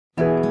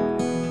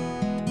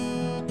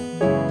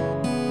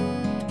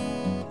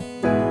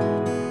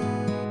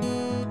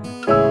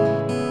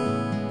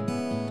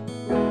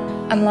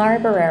I'm Laura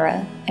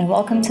Barrera, and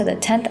welcome to the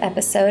 10th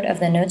episode of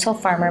the No-Till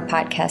Farmer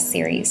podcast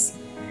series.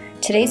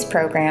 Today's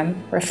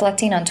program,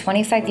 reflecting on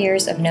 25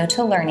 years of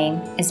no-till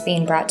learning, is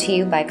being brought to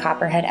you by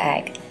Copperhead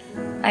Ag.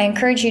 I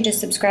encourage you to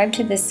subscribe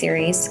to this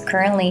series,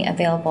 currently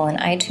available in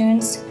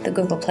iTunes, the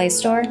Google Play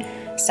Store,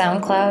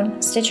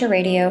 SoundCloud, Stitcher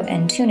Radio,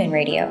 and TuneIn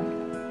Radio.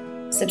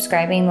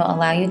 Subscribing will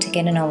allow you to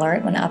get an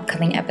alert when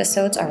upcoming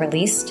episodes are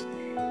released.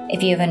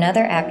 If you have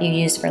another app you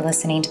use for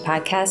listening to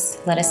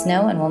podcasts, let us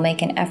know and we'll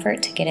make an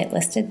effort to get it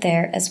listed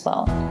there as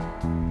well.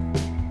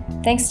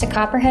 Thanks to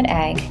Copperhead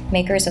Ag,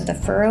 makers of the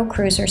Furrow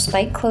Cruiser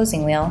Spike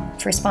Closing Wheel,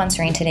 for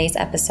sponsoring today's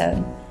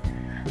episode.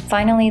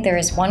 Finally, there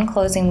is one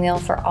closing wheel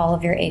for all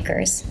of your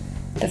acres.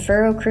 The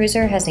Furrow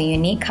Cruiser has a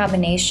unique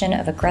combination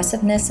of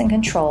aggressiveness and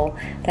control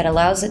that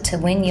allows it to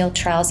win yield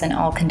trials in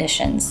all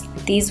conditions.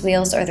 These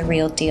wheels are the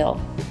real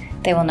deal.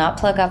 They will not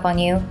plug up on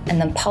you,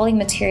 and the poly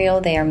material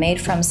they are made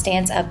from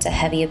stands up to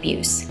heavy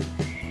abuse.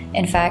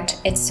 In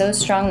fact, it's so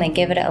strong they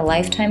give it a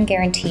lifetime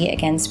guarantee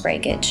against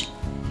breakage.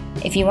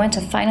 If you want to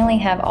finally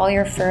have all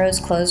your furrows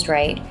closed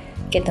right,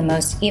 get the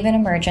most even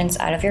emergence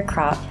out of your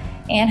crop,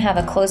 and have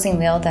a closing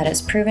wheel that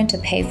has proven to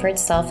pay for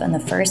itself in the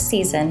first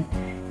season,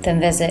 then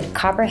visit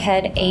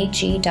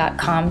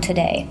copperheadag.com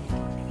today.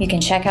 You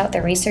can check out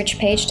the research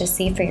page to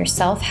see for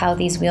yourself how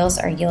these wheels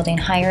are yielding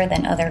higher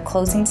than other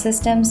closing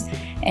systems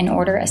and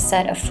order a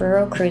set of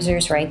Furrow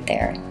Cruisers right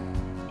there.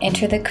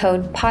 Enter the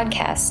code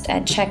PODCAST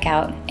at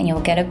checkout and you'll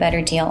get a better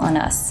deal on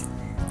us.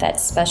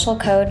 That's special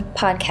code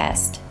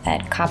PODCAST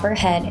at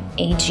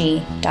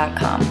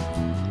copperheadag.com.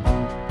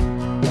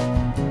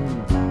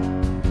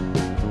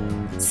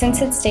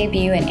 Since its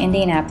debut in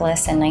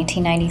Indianapolis in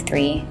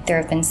 1993, there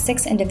have been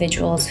 6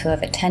 individuals who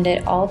have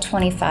attended all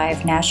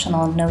 25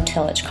 national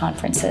no-tillage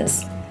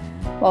conferences.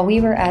 While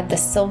we were at the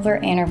Silver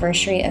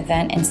Anniversary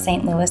event in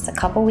St. Louis a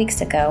couple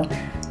weeks ago,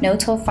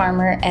 No-Till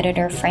Farmer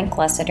editor Frank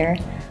Lessiter,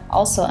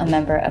 also a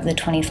member of the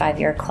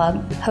 25-year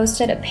club,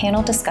 hosted a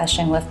panel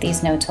discussion with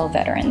these no-till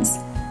veterans.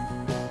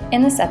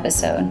 In this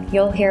episode,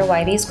 you'll hear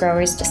why these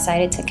growers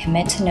decided to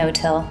commit to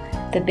no-till,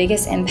 the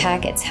biggest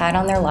impact it's had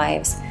on their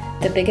lives,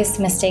 the biggest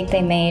mistake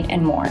they made,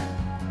 and more.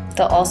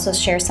 They'll also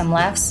share some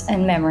laughs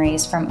and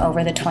memories from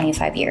over the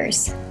 25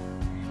 years.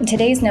 In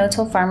today's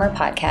No-Till Farmer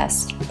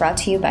podcast, brought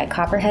to you by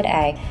Copperhead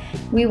Ag,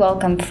 we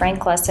welcome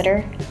Frank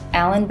Lessiter,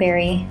 Alan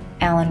Berry,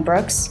 Alan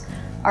Brooks,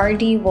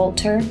 R.D.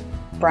 Wolter,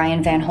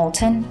 Brian Van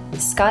Holten,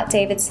 Scott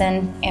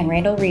Davidson, and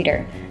Randall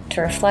Reeder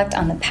to reflect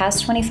on the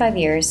past 25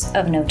 years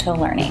of no-till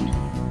learning.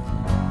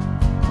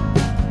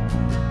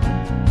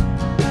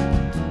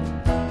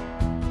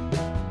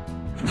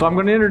 So I'm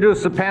going to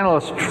introduce the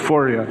panelists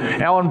for you.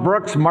 Alan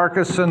Brooks,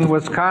 Markeson,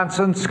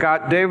 Wisconsin.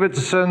 Scott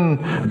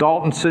Davidson,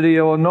 Dalton City,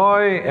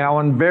 Illinois.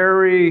 Alan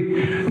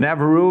Berry,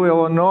 Navarro,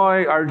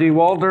 Illinois. R.D.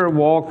 Walter,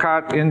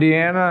 Walcott,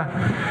 Indiana.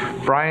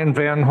 Brian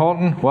Van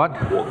Holten, what?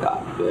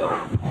 Walcott,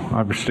 yeah.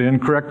 I'm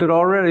staying corrected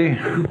already.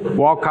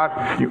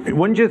 Walcott.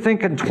 Wouldn't you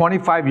think in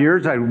 25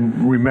 years I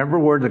remember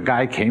where the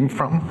guy came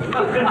from?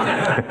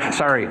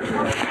 Sorry.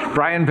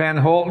 Brian Van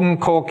Holten,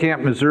 Cole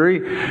Camp,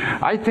 Missouri.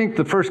 I think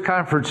the first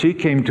conference he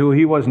came to,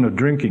 he wasn't of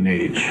drinking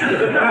age.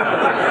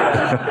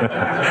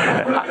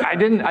 I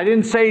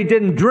didn't say he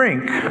didn't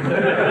drink.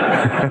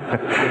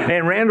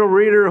 And Randall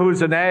Reeder,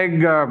 who's an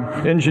ag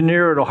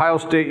engineer at Ohio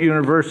State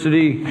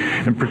University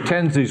and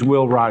pretends he's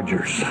Will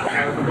Rogers.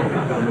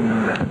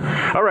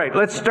 All right,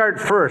 let's start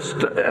first.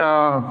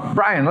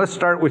 Brian, let's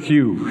start with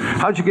you.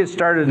 How'd you get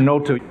started in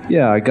no-till?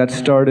 Yeah, I got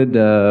started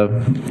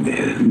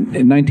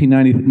in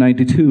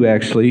 1992,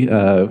 actually.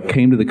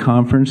 Came to the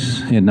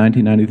conference in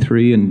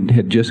 1993 and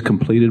had just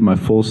completed my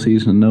full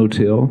season of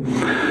no-till.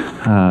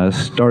 I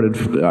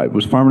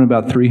was farming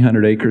about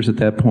 300 acres at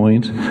that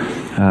point,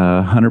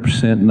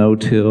 100%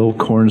 no-till,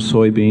 corn,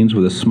 soybeans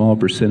with a small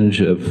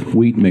percentage of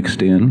wheat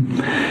mixed in,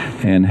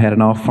 and had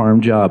an off-farm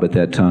job at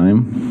that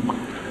time.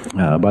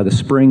 By the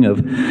spring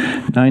of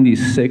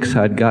 96,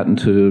 I'd gotten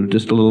to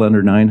just a little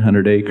under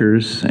 900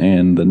 acres,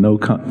 and the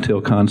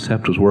no-till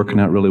concept was working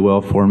out really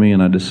well for me,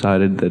 and I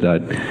decided that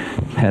I'd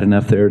had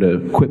enough there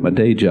to quit my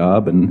day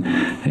job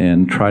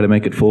and try to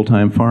make it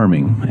full-time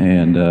farming.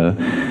 And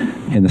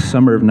in the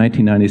summer of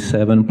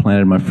 1997,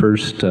 planted my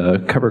first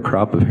cover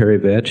crop of hairy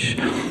vetch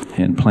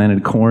and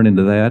planted corn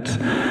into that.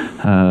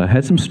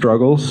 Had some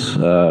struggles,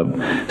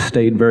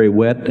 stayed very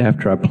wet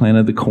after I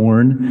planted the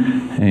corn,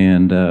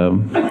 and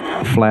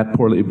flat,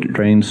 poorly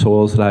drained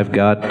soils that I've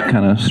got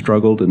kind of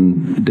struggled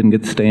and didn't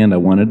get the stand I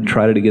wanted.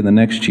 Tried it again the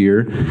next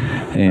year,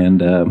 and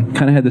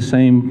kind of had the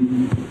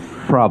same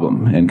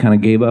problem and kind of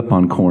gave up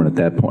on corn at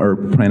that point, or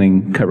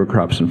planting cover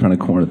crops in front of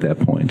corn at that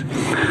point.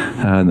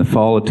 In the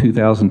fall of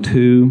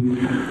 2002,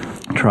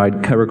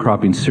 tried cover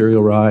cropping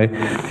cereal rye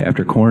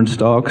after corn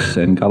stalks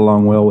and got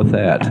along well with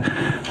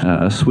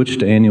that.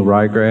 Switched to annual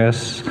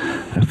ryegrass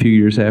a few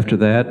years after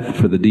that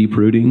for the deep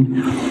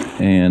rooting,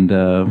 and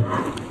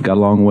got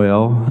along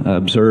well.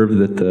 Observed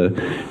that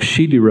the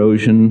sheet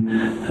erosion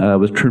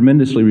was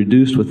tremendously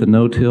reduced with the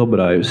no-till, but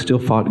I still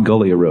fought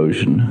gully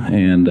erosion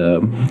and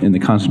in the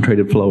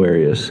concentrated flow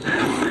areas,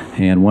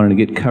 and wanted to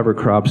get cover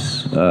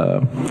crops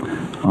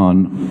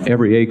on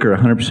every acre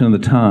 100% of the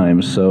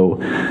time. So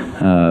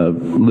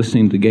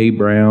listening to Gabe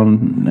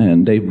Brown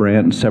and Dave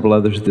Brandt and several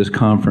others at this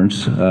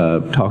conference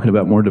talking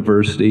about more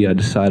diversity, I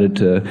decided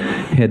to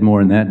head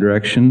more in that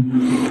direction.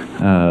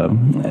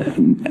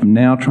 I'm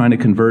now trying to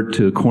convert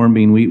to corn,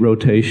 bean, wheat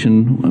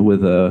rotation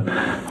with a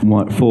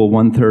full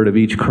 1/3 of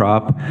each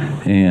crop,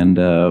 and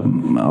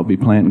I'll be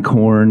planting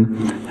corn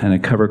and a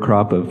cover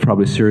crop of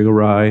probably cereal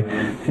rye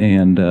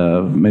and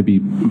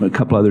maybe a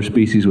couple other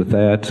species with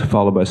that,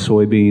 followed by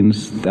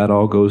soybeans. That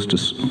all goes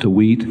to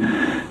wheat,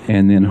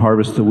 and then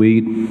harvest the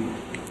wheat,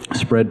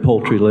 spread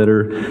poultry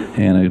litter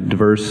and a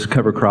diverse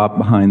cover crop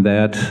behind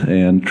that,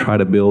 and try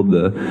to build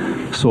the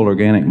soil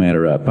organic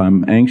matter up.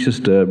 I'm anxious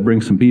to bring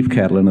some beef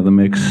cattle into the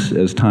mix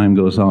as time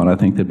goes on. I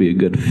think that'd be a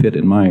good fit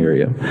in my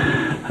area.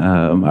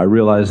 I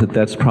realize that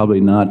that's probably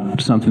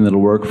not something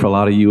that'll work for a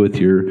lot of you with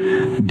your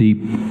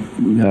deep,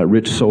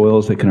 rich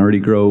soils that can already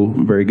grow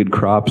very good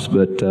crops,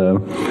 but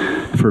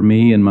for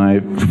me in my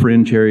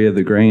fringe area of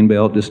the grain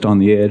belt, just on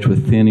the edge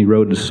with thin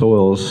eroded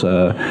soils,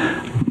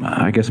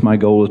 I guess my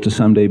goal is to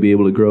someday be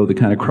able to grow the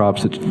kind of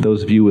crops that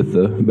those of you with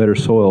the better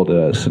soil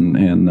does,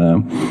 and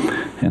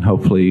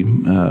hopefully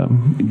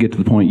get to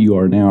the point you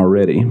are now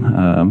already.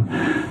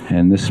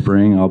 And this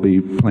spring I'll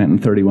be planting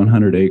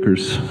 3,100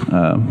 acres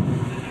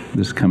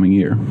this coming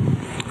year.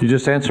 You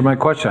just answered my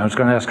question. I was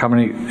going to ask how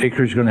many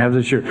acres you're going to have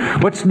this year.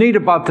 What's neat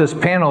about this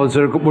panel is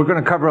that we're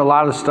going to cover a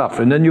lot of stuff,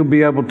 and then you'll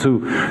be able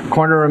to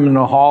corner them in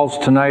the halls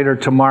tonight or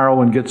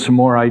tomorrow and get some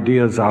more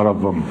ideas out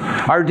of them.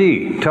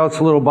 RD, tell us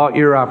a little about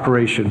your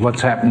operation,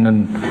 what's happened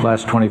in the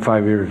last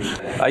 25 years.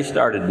 I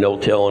started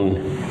no-tilling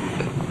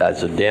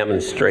as a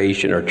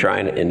demonstration or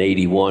trying in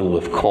 '81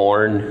 with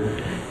corn.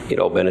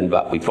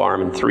 We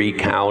farm in 3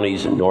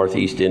 counties in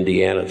northeast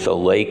Indiana. It's a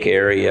lake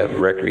area,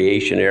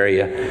 recreation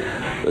area.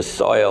 The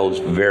soil's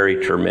very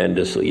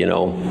tremendous. You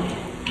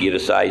get the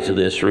size of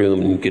this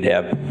room and you could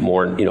have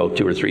more,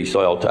 2 or 3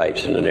 soil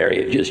types in an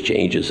area. It just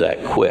changes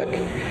that quick.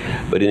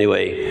 But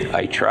anyway,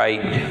 I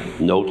tried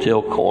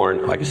no-till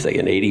corn, like I say,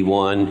 in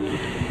 '81.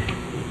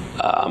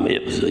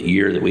 It was a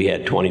year that we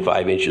had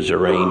 25 inches of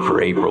rain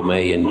for April,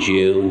 May, and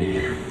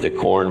June. The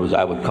corn was,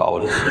 I would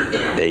call it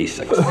a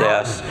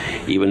success,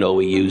 even though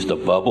we used a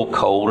bubble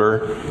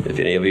coulter. If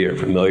any of you are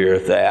familiar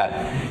with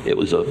that, it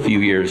was a few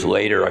years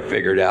later I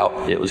figured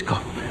out it was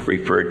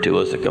referred to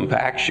as a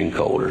compaction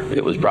coulter.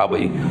 It was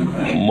probably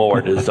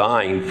more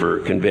designed for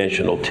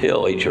conventional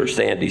tillage or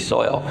sandy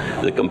soil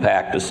to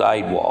compact the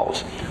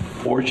sidewalls.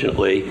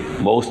 Fortunately,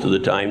 most of the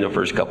time, the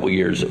first couple of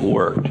years, it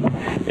worked.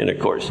 And of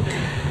course,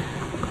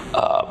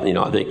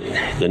 I think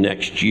the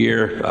next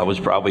year I was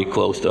probably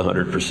close to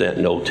 100%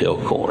 no-till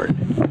corn.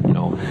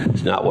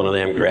 It's not one of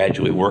them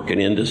gradually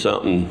working into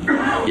something.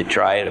 You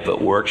try it, if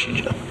it works,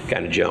 you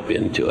kind of jump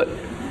into it.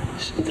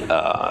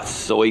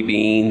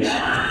 Soybeans,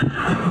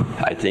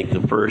 I think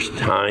the first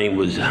time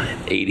was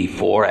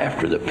 '84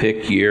 after the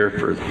pick year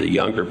for the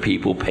younger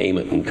people,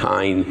 payment in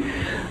kind.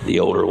 The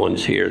older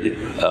ones here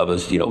of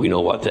us, we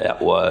know what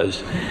that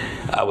was.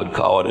 I would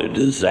call it a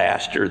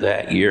disaster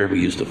that year. We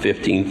used a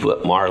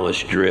 15-foot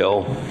Marlis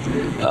drill.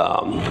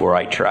 Where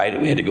I tried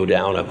it, we had to go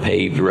down a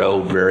paved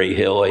road, very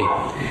hilly.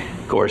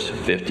 Of course,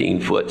 15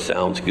 foot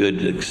sounds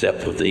good,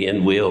 except with the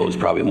end wheel, it was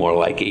probably more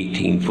like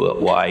 18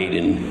 foot wide,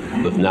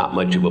 and with not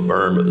much of a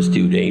berm, it was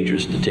too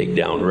dangerous to take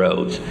down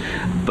roads.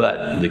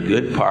 But the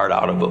good part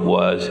out of it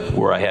was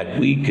where I had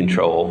weed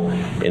control,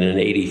 and in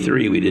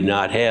 '83 we did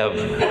not have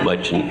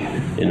much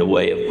in the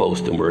way of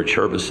post-emerge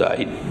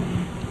herbicide,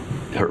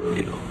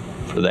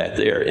 for that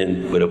there.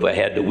 But if I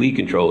had the weed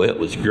control, it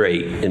was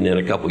great. And then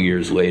a couple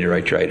years later, I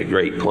tried a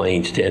Great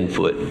Plains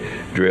 10-foot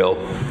drill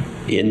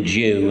in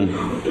June,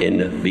 and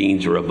the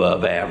beans were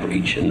above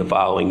average. And the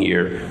following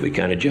year, we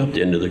kind of jumped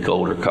into the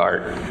coulter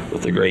cart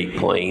with the Great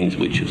Plains,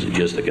 which was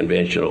just a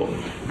conventional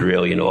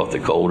drill, with the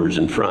coulters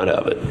in front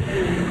of it.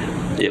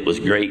 It was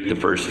great the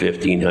first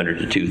 1,500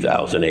 to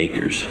 2,000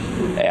 acres.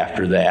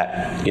 After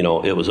that,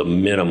 it was a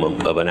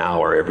minimum of an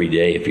hour every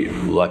day, if you're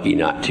lucky,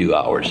 not 2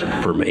 hours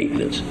for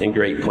maintenance. And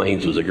Great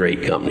Plains was a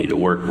great company to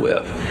work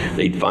with.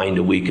 They'd find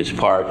the weakest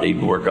part,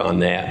 they'd work on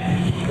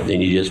that. Then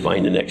you just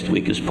find the next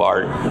weakest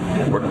part,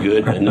 work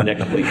good, and the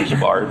next weakest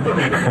part.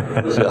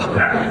 So,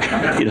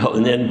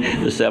 and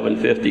then the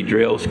 750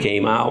 drills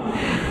came out,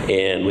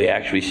 and we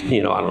actually,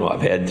 I don't know,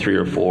 I've had 3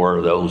 or 4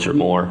 of those or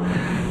more.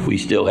 We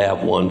still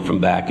have one from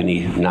back in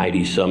the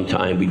 '90s.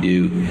 Sometime we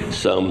do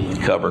some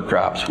cover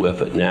crops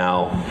with it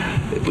now.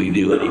 If we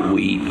do any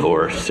wheat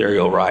or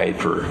cereal rye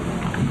for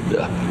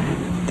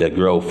the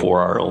grow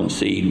for our own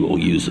seed, we'll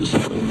use the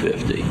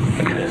 750.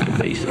 That's the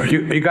basic. Are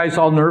you guys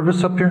all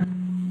nervous up here?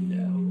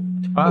 No.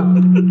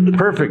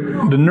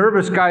 Perfect. The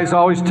nervous guys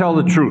always tell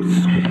the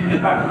truth.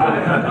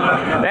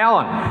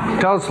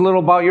 Alan, tell us a little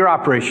about your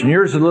operation.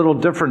 Yours is a little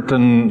different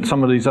than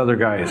some of these other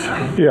guys.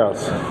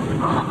 Yes,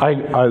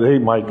 they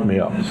mic me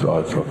up.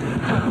 So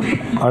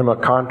I'm a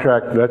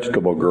contract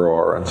vegetable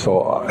grower, and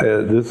so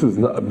this has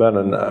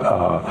been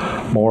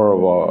more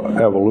of an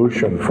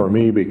evolution for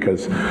me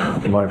because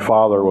my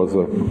father was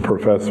a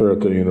professor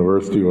at the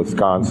University of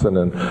Wisconsin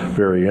and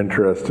very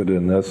interested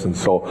in this, and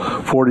so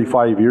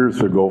 45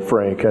 years ago,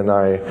 Frank and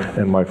I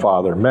and my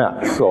father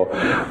met. So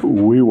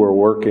we were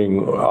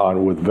working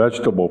with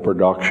vegetable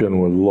production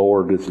with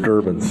lower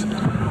disturbance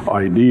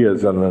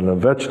ideas, and in the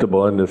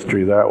vegetable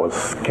industry that was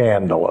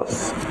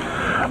scandalous.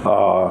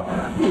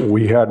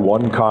 We had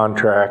one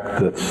contract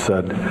that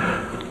said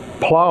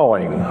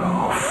plowing,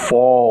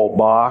 fall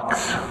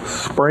box,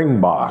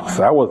 spring box.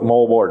 That was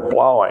moldboard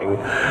plowing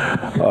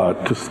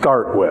to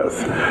start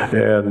with,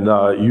 and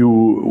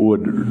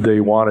they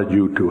wanted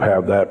you to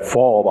have that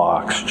fall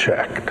box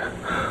checked.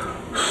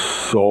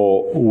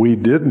 So we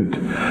didn't,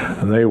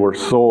 and they were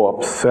so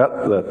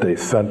upset that they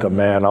sent a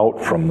man out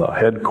from the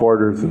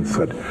headquarters and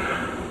said,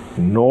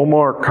 "No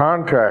more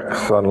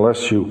contracts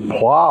unless you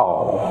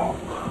plow,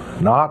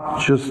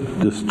 not just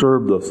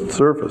disturb the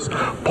surface,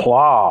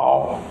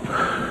 plow."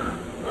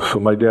 So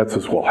my dad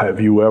says, "Well, have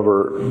you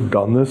ever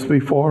done this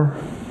before?"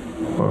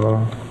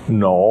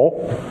 No.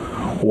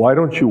 "Why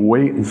don't you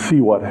wait and see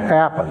what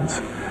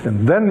happens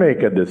and then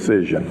make a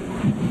decision?"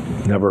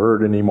 Never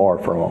heard any more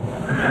from him.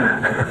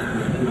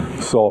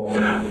 So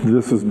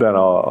this has been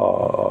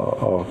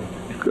a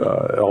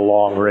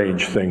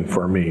long-range thing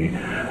for me,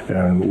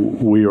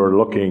 and we are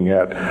looking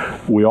at.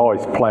 We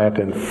always plant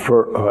in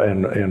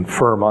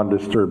firm,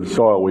 undisturbed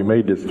soil. We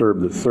may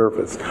disturb the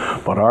surface,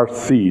 but our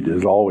seed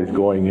is always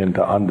going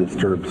into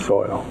undisturbed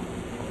soil.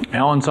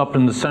 Alan's up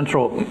in the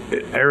central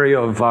area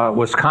of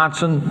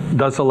Wisconsin,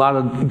 does a lot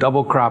of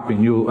double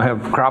cropping. You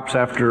have crops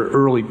after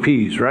early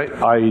peas, right?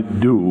 I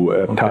do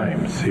at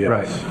times, yes.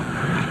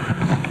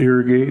 Right.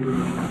 Irrigate.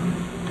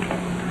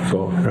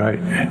 So, right.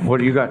 What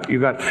do you got? You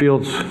got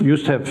fields,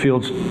 used to have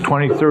fields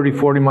 20, 30,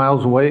 40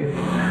 miles away?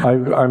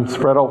 I'm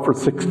spread out for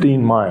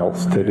 16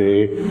 miles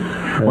today.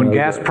 When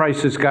gas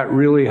prices got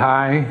really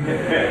high,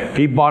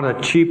 he bought a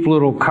cheap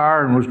little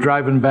car and was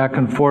driving back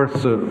and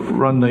forth to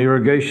run the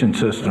irrigation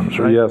systems,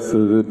 right? Yes,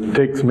 it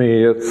takes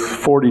me, it's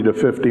 40 to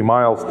 50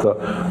 miles to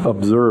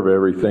observe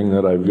everything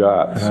that I've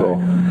got, so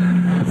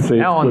it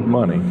saves Alan, good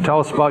money. Tell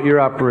us about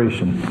your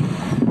operation.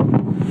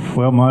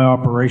 Well, my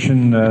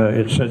operation,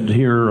 it said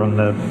here on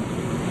the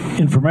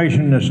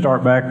information to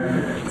start back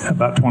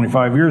about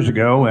 25 years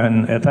ago,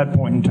 and at that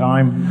point in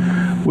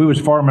time, we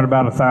was farming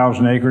about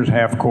 1,000 acres,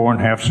 half corn,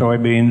 half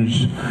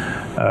soybeans,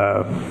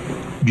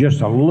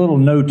 just a little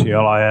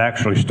no-till. I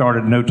actually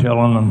started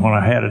no-tilling when I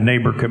had a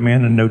neighbor come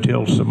in and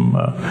no-till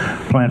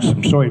plant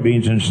some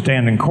soybeans in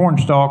standing corn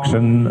stalks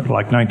in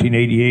like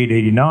 1988,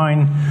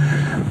 89.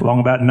 Along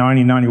about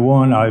 90,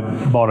 91, I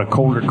bought a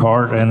Coulter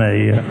cart and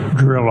a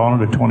drill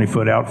on it, a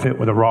 20-foot outfit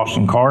with a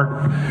Rawson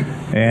cart,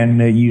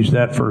 and used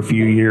that for a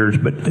few years.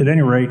 But at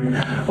any rate,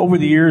 over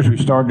the years, we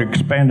started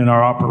expanding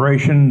our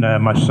operation.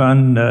 My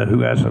son, who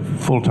has a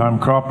full-time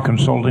crop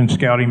consulting,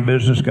 scouting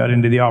business, got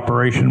into the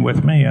operation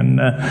with me, and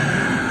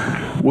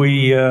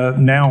we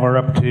now are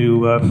up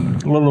to a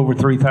little over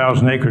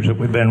 3,000 acres that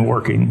we've been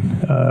working.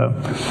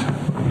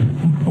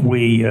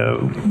 We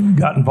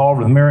got involved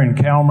with Marion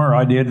Calmer.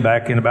 I did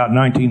back in about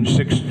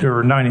 1996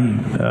 or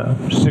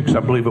 96, I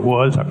believe it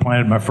was. I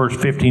planted my first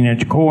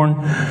 15-inch corn,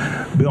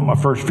 built my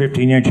first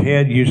 15-inch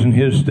head using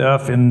his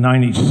stuff in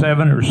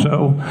 97 or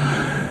so.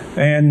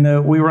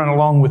 And we ran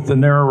along with the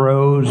narrow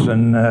rows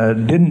and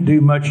didn't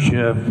do much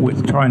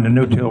with trying to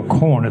no-till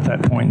corn at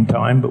that point in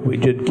time, but we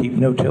did keep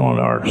no-tilling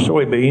our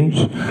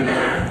soybeans.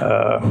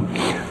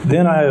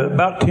 Then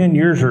about 10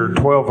 years or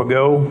 12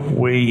 ago,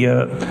 we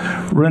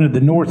rented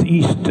the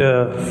northeast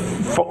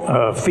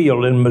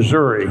field in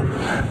Missouri.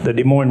 The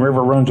Des Moines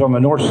River runs on the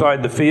north side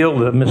of the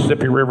field. The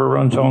Mississippi River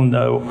runs on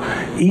the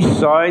east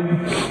side,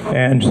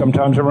 and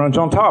sometimes it runs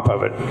on top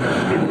of it.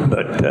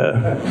 But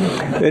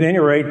at any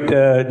rate,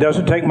 it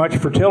doesn't take much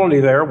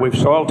fertility there. We've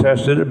soil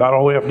tested it. About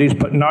all we have to do is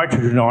put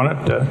nitrogen on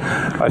it.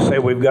 I say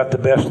we've got the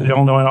best that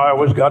Illinois and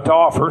Iowa's got to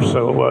offer,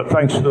 so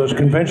thanks to those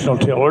conventional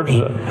tillers,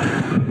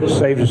 it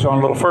saves us on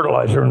a little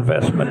fertilizer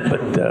investment.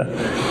 But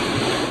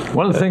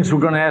one of the things we're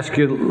going to ask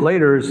you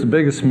later is the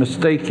biggest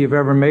mistake you've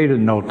ever made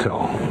in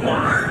no-till.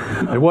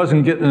 It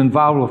wasn't getting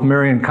involved with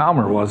Marion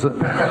Calmer, was it?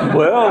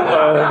 Well,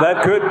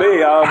 that could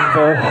be.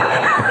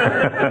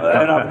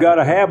 And I've got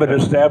a habit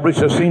established.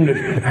 I seem to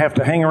have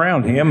to hang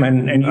around him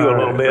and you a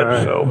little bit.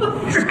 Right.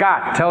 So,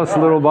 Scott, tell us a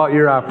little about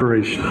your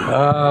operation.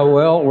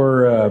 Well,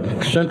 we're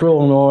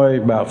central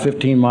Illinois, about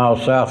 15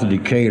 miles south of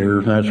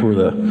Decatur. That's where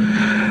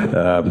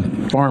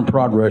the Farm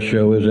Progress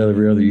Show is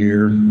every other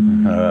year.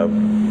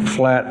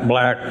 Flat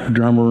black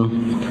drummer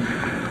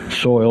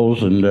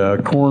soils and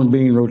corn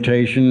bean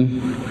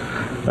rotation.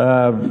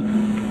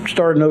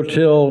 Started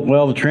no-till,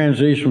 well, the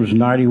transition was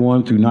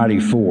 91 through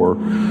 94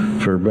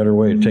 for a better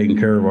way of taking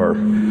care of our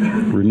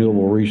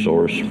renewable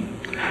resource.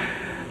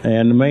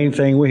 And the main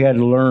thing we had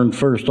to learn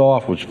first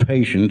off was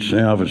patience.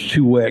 Now, if it's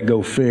too wet,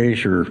 go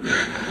fish or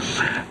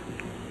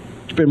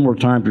spend more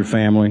time with your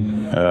family.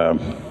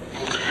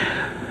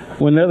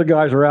 When the other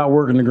guys are out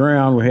working the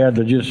ground, we had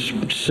to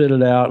just sit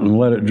it out and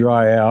let it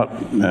dry out.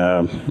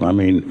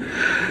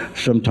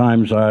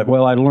 Sometimes I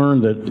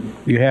learned that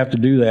you have to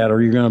do that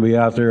or you're going to be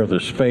out there with a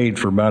spade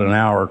for about an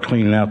hour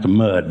cleaning out the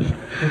mud.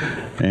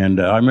 And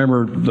I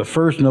remember the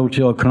first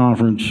no-till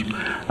conference,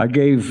 I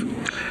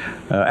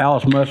gave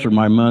Alice Mustard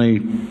my money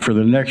for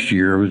the next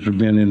year, which had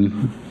been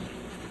in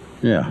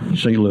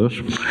St. Louis,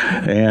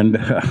 and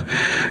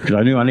because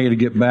I knew I needed to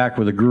get back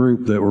with a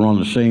group that were on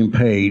the same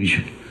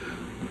page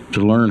to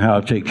learn how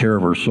to take care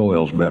of our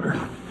soils better.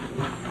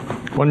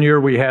 One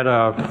year we had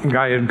a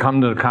guy who had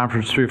come to the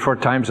conference 3 or 4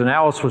 times, and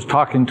Alice was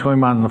talking to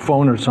him on the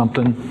phone or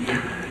something,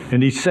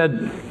 and he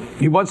said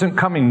he wasn't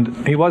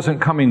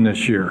coming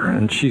this year.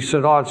 And she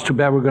said, "Oh, it's too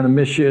bad, we're going to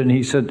miss you." And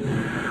he said,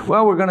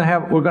 "Well, we're going to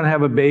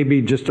have a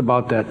baby just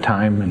about that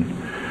time." And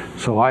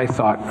so I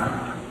thought,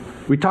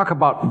 we talk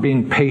about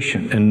being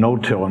patient and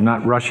no-till and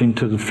not rushing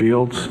to the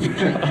fields.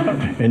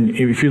 And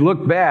if you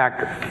look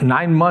back,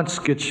 9 months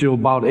gets you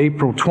about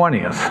April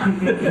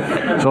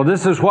 20th. So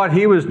this is what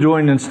he was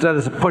doing instead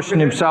of pushing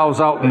himself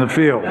out in the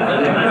field.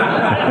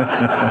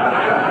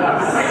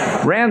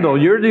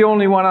 Randall, you're the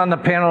only one on the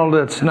panel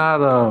that's not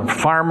a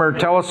farmer.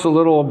 Tell us a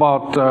little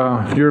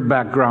about your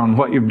background,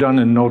 what you've done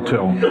in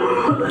no-till.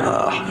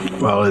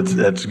 Well,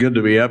 it's good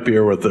to be up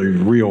here with the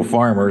real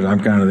farmers.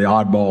 I'm kind of the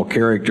oddball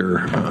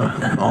character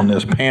on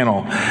this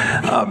panel.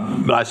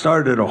 But I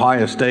started at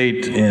Ohio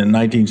State in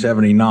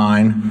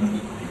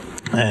 1979.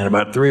 And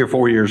about 3 or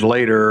 4 years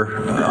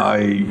later,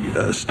 I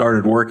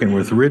started working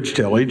with ridge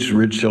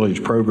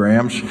tillage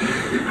programs,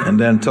 and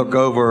then took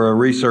over a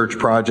research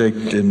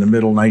project in the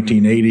middle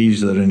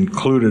 1980s that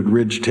included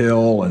ridge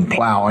till and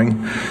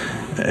plowing.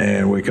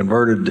 And we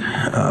converted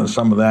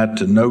some of that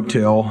to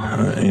no-till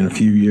in a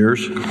few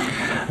years.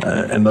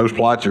 And those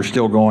plots are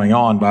still going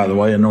on, by the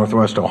way, in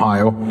Northwest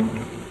Ohio.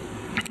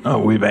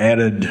 We've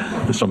added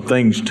some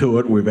things to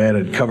it. We've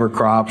added cover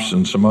crops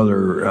and some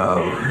other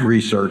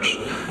research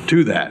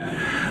to that.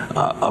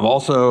 I've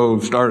also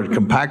started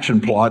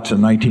compaction plots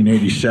in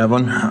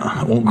 1987.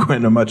 I won't go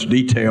into much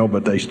detail,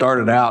 but they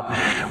started out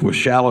with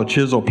shallow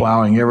chisel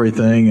plowing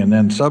everything and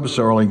then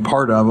subsoiling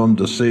part of them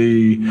to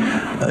see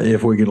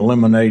if we could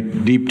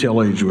eliminate deep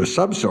tillage with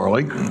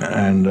subsoiling.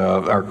 And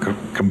our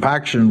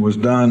compaction was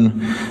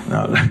done,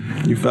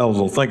 you fellas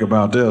will think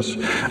about this,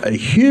 a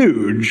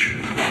huge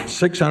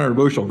 600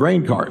 bushel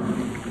grain cart.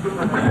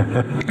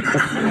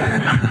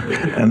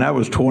 And that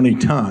was 20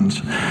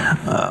 tons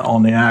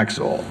on the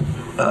axle.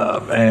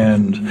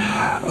 And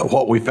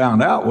what we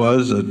found out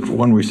was that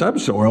when we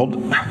subsoiled,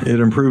 it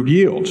improved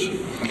yields.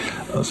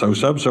 So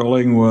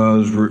subsoiling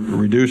was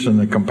reducing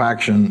the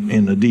compaction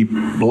in the deep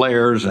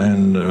layers,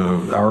 and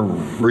our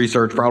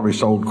research probably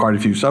sold quite a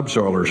few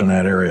subsoilers in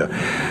that area.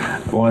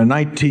 Well, in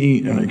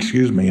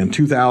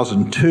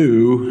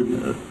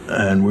 2002,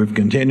 and we've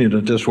continued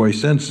it this way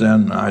since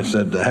then, I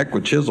said, the heck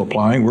with chisel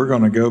plowing, we're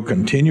going to go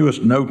continuous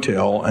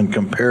no-till and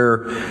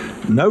compare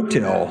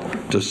no-till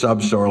to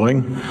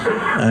subsoiling,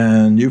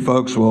 and you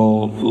folks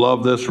will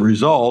love this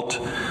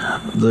result.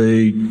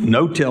 The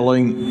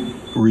no-tilling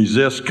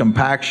resists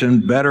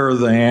compaction better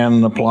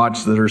than the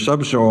plots that are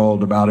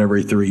subsoiled about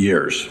every 3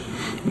 years.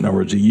 In other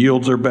words, the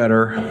yields are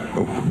better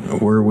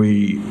where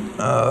we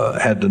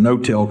had the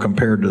no-till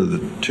compared to the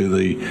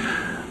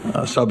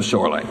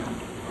subsoiling.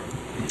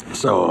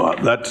 So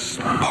that's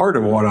part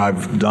of what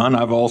I've done.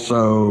 I've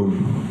also,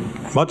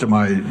 much of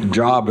my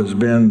job has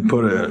been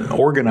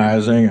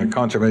organizing a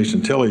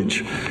conservation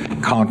tillage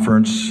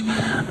conference,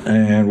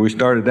 and we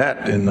started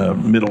that in the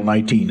middle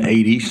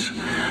 1980s.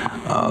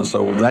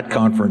 So that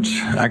conference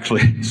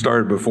actually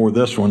started before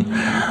this one,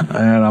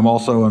 and I'm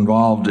also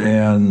involved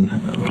in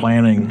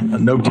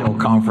planning no-till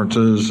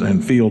conferences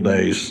and field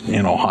days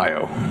in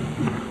Ohio.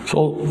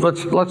 So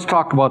let's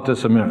talk about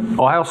this a minute.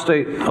 Ohio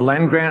State, a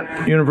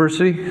land-grant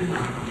university?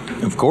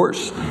 Of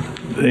course.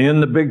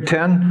 In the Big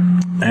Ten?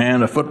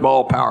 And a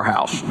football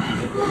powerhouse.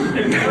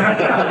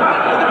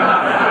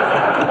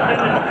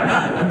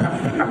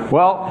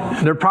 Well,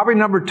 they're probably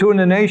number 2 in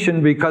the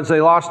nation because they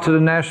lost to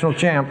the national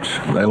champs.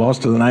 They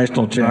lost to the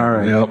national champs. All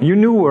right. Yep. You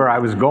knew where I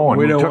was going.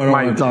 We don't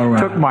want to talk about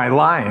took my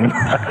line. A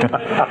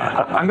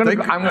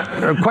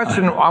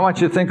question I want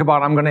you to think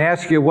about. I'm going to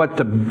ask you what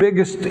the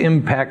biggest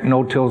impact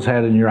no-till's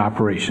had in your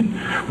operation,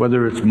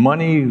 whether it's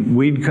money,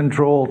 weed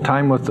control,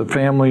 time with the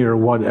family, or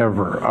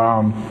whatever.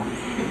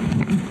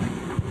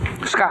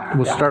 Scott,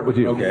 we'll start with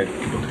you. Okay.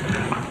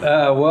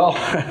 Well,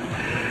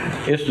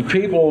 it's the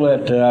people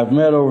that I've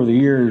met over the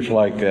years,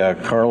 like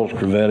Carlos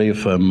Cravetti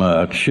from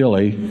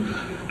Chile,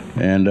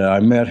 and I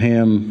met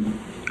him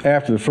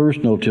after the first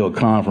no-till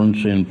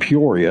conference in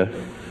Peoria,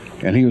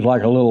 and he was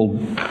like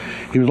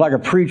a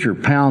preacher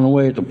pounding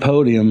away at the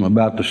podium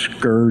about the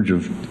scourge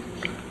of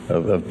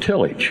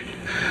tillage,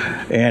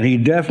 and he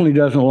definitely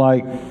doesn't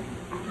like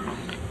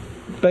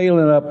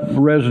baling up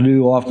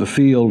residue off the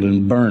field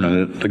and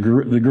burning it.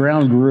 The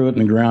ground grew it,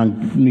 and the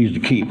ground needs to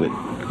keep it.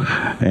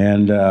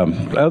 And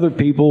other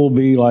people will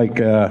be like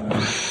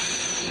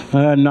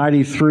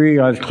 93,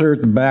 I was clear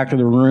at the back of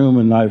the room,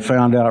 and I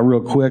found out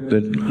real quick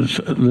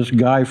that this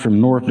guy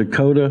from North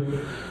Dakota,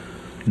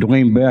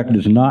 Dwayne Beck,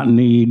 does not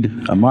need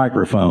a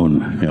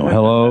microphone.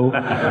 Hello.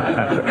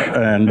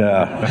 And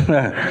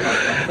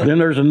then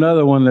there's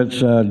another one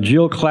that's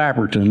Jill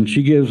Clapperton.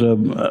 She gives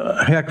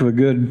a heck of a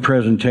good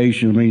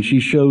presentation. I mean,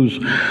 she shows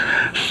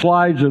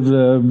slides of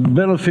the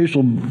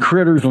beneficial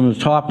critters on the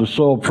top of the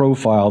soil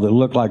profile that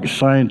look like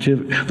they're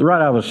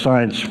right out of a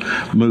science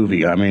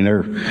movie. I mean,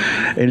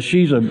 and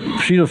she's a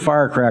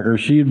firecracker.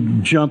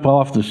 She'd jump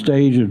off the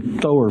stage and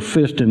throw her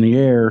fist in the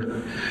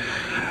air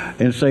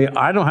and say,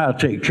 I know how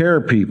to take care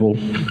of people.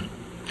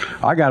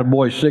 I got a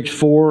boy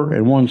 6'4"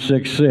 and one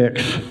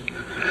 6'6".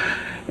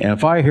 And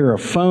if I hear a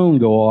phone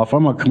go off,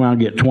 I'm going to come out and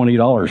get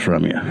 $20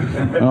 from you. I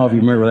don't know if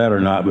you remember that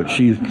or not, but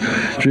she's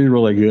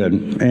really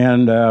good.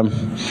 And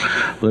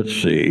let's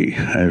see,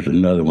 there's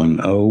another one.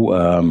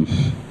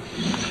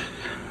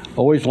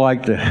 Always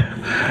like to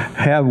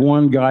have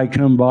one guy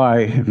come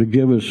by to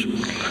give us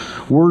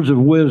words of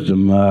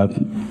wisdom.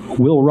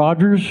 Will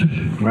Rogers?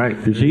 Right.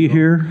 Is he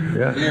here?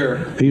 Yeah.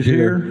 Here. He's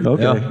here?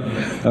 Okay.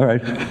 Yeah. All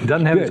right.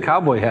 Doesn't have his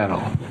cowboy hat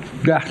on.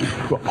 Yeah.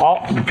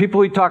 All the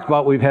people we talked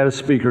about, we've had as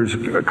speakers.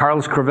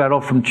 Carlos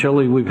Crevetto from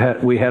Chile,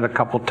 we had a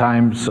couple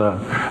times,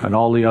 and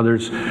all the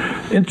others.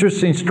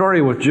 Interesting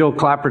story with Jill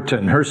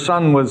Clapperton. Her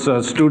son was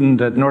a student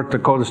at North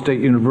Dakota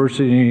State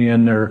University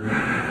in their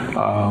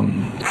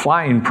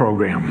flying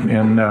program,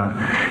 and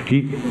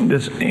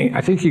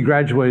I think he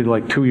graduated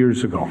like 2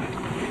 years ago.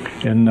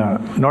 And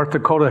North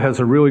Dakota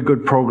has a really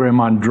good program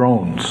on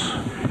drones.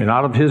 And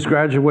out of his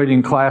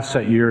graduating class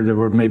that year, there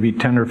were maybe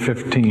 10 or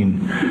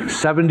 15.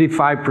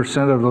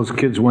 75% of those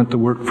kids went to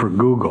work for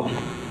Google.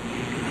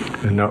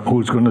 And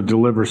who's going to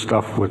deliver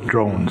stuff with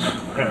drones?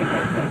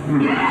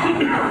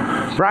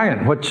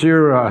 Brian, what's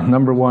your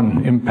number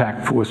one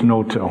impact with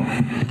no-till?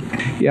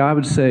 Yeah, I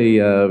would say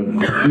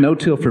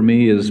no-till for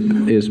me has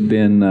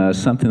been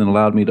something that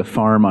allowed me to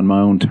farm on my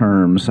own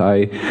terms.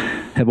 I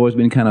have always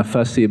been kind of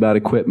fussy about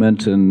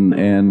equipment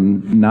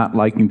and not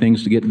liking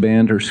things to get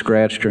bent or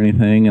scratched or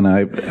anything, and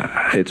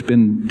it's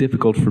been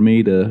difficult for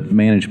me to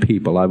manage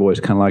people. I've always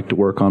kind of liked to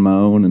work on my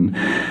own,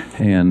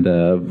 and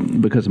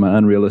because of my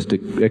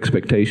unrealistic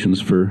expectations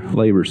for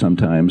labor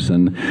sometimes,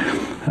 and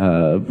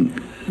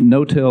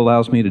no-till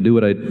allows me to do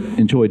what I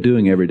enjoy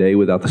doing every day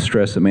without the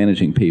stress of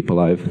managing people.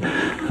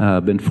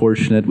 I've been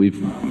fortunate. We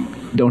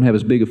don't have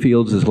as big of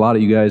fields as a lot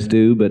of you guys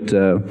do, but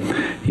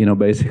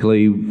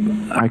basically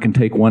I can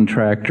take one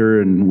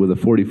tractor and with a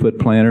 40-foot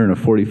planter and a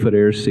 40-foot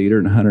air seeder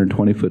and a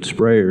 120-foot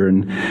sprayer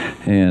and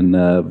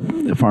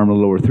farm a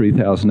little over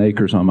 3,000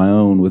 acres on my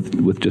own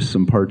with just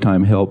some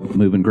part-time help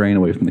moving grain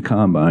away from the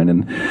combine.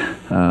 And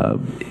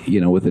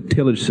with a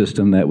tillage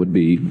system that would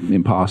be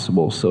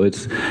impossible. So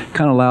it's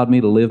kind of allowed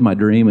me to live my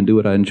dream and do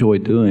what I enjoy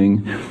doing,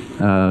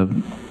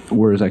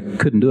 whereas I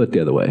couldn't do it the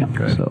other way.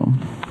 Okay. So,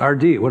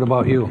 RD, what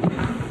about you?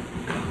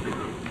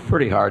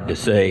 Pretty hard to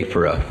say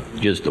for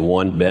just the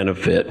one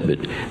benefit, but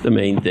the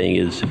main thing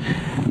is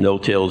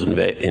no-till's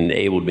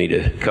enabled me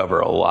to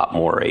cover a lot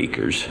more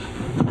acres.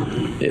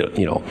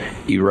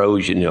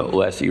 Erosion,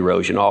 less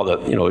erosion, all the,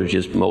 there's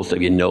just, most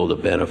of you know the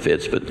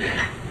benefits, but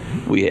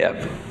we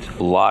have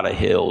a lot of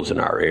hills in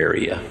our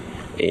area.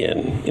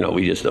 And,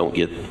 we just don't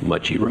get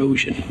much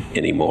erosion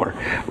anymore.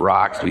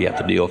 Rocks, we have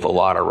to deal with a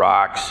lot of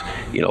rocks.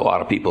 A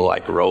lot of people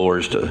like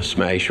rollers to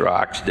smash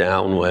rocks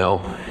down.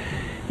 Well,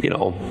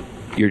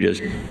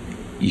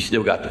 you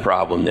still got the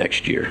problem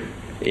next year.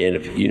 And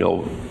if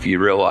you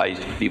realize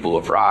people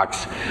with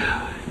rocks,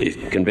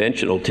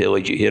 conventional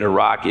tillage, you hit a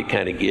rock, it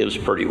kind of gives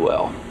pretty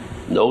well.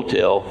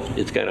 No-till,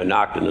 it's kind of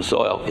knocked in the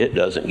soil. It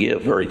doesn't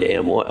give very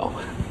damn well,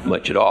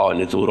 much at all, and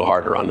it's a little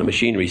harder on the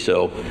machinery.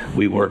 So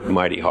we work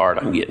mighty hard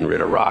on getting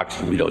rid of rocks,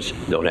 and we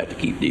don't have to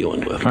keep dealing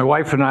with them. My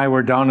wife and I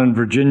were down in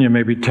Virginia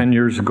maybe 10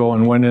 years ago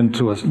and went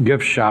into a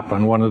gift shop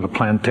on one of the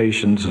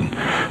plantations, and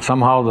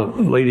somehow the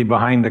lady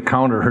behind the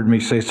counter heard me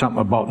say something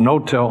about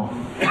no-till,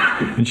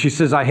 and she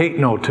says, I hate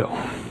no-till.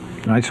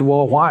 And I said,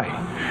 well,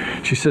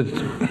 why? She said,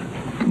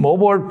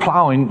 moldboard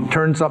plowing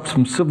turns up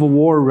some Civil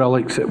War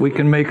relics that we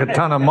can make a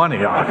ton of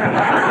money on.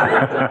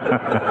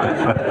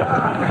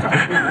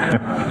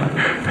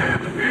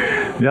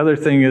 The other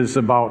thing is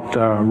about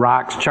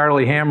rocks.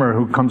 Charlie Hammer,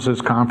 who comes to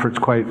this conference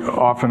quite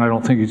often, I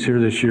don't think he's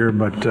here this year,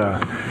 but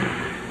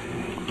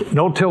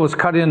no-till is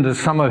cut into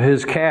some of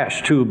his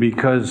cash too,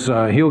 because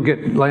he'll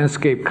get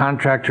landscape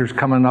contractors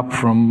coming up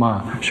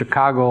from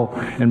Chicago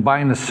and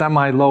buying a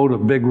semi-load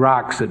of big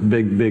rocks at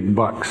big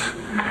bucks.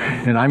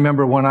 And I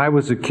remember when I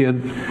was a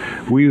kid,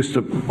 we used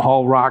to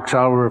haul rocks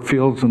out of our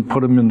fields and put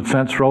them in the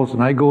fence rows,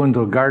 and I go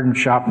into a garden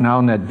shop now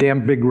and that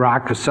damn big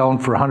rock is selling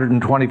for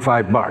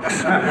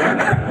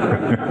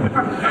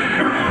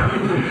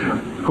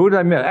 $125. Who did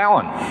I miss?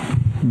 Alan.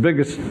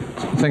 biggest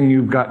thing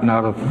you've gotten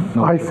out of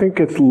no-till? I think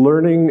it's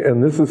learning,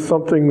 and this is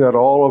something that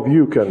all of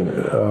you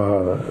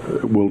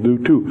will do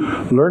too.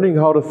 Learning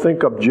how to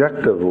think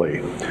objectively,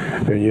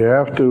 and you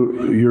have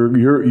to.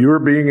 You're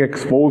being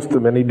exposed to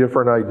many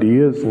different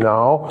ideas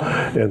now,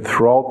 and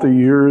throughout the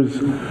years,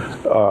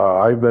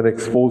 I've been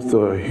exposed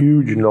to a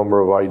huge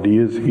number of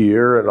ideas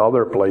here and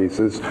other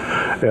places,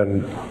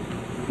 and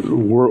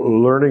we're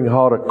learning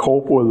how to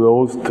cope with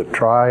those, to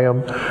try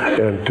them,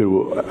 and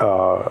to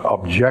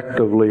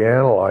objectively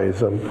analyze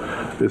them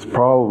is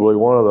probably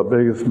one of the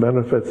biggest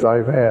benefits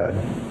I've had.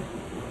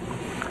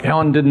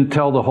 Alan didn't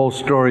tell the whole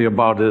story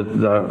about it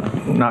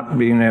not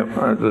being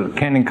the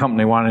canning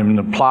company wanted him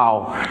to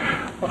plow.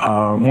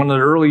 One of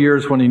the early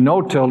years when he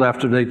no-tilled,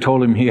 after they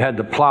told him he had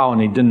to plow and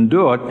he didn't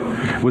do it,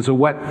 was a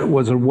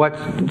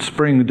wet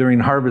spring during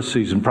harvest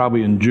season,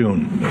 probably in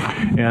June,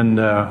 and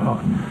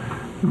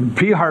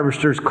pea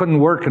harvesters couldn't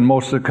work in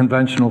most of the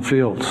conventional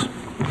fields.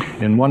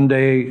 And one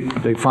day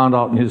they found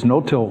out in his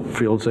no-till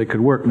fields they could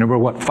work. And there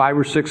were, 5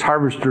 or 6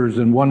 harvesters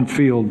in one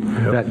field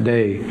that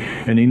day.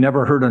 And he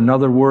never heard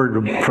another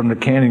word from the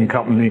canning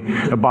company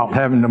about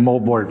having to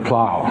moldboard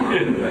plow.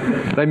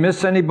 Did I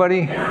miss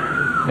anybody?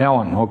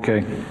 Alan,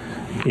 okay.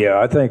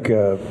 Yeah, I think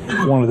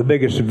one of the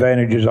biggest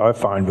advantages I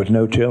find with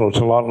no-till, it's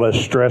a lot less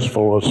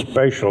stressful,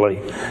 especially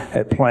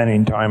at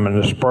planting time in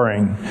the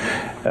spring.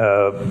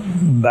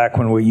 Back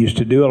when we used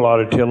to do a lot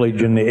of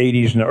tillage in the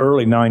 80s and the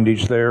early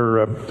 90s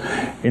there,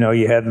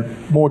 you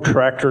had more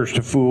tractors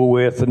to fool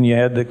with, and you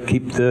had to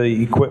keep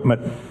the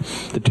equipment,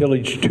 the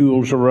tillage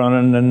tools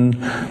running, and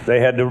they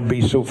had to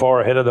be so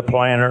far ahead of the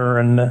planter,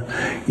 and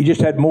you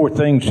just had more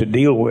things to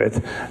deal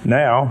with.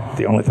 Now,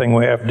 the only thing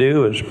we have to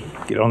do is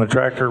get on the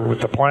tractor with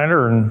the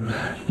planter and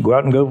go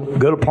out and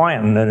go to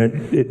planting,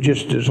 and it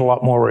just is a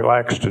lot more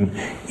relaxed and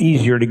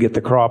easier to get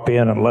the crop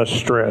in and less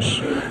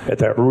stress at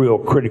that real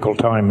critical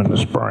time in the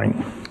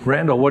spring.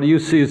 Randall, what do you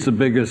see as the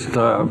biggest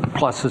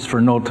pluses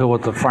for no-till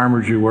with the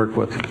farmers you work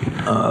with?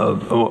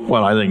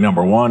 Well, I think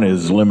number one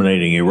is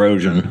eliminating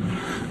erosion,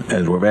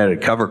 as we've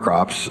added cover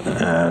crops.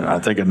 And I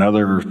think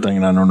another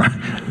thing, I don't know,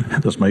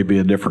 this may be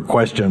a different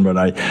question, but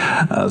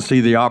I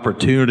see the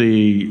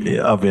opportunity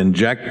of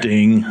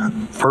injecting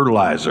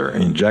fertilizer,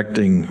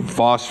 injecting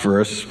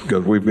phosphorus,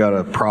 because we've got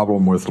a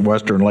problem with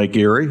western Lake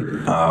Erie.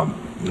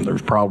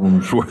 There's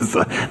problems with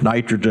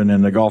nitrogen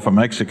in the Gulf of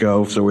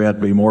Mexico, so we have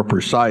to be more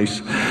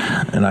precise.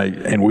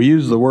 And we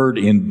use the word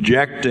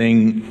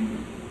injecting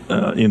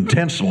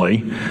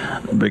intentionally,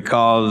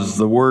 because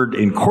the word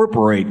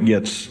incorporate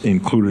gets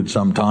included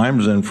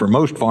sometimes, and for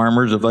most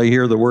farmers, if they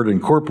hear the word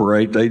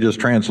incorporate, they just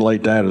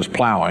translate that as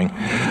plowing.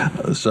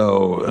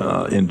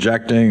 So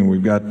injecting,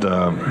 we've got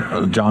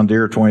John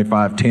Deere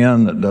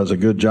 2510 that does a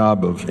good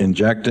job of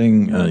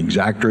injecting.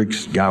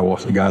 Exactrix,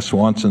 Guy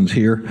Swanson's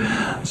here.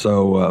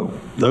 So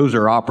those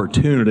are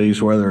opportunities,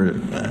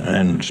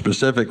 and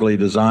specifically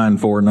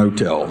designed for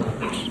no-till.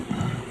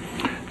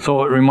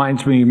 So it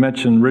reminds me, you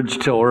mentioned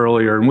Ridge-Till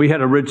earlier, and we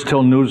had a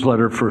Ridge-Till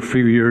newsletter for a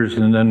few years,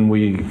 and then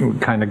we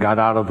kind of got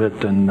out of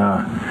it. And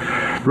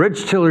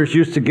Ridge-Tillers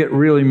used to get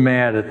really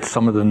mad at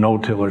some of the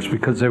no-tillers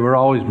because they were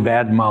always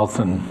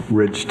bad-mouthing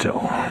Ridge-Till.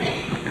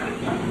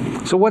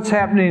 So what's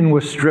happening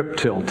with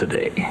strip-till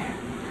today?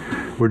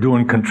 We're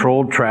doing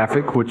controlled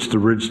traffic, which the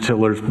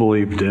Ridge-Tillers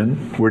believed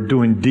in. We're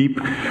doing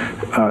deep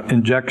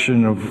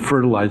injection of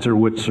fertilizer,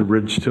 which the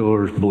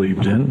Ridge-Tillers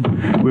believed in.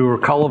 We were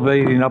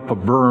cultivating up a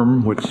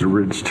berm, which the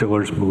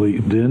Ridge-Tillers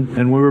believed in.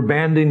 And we were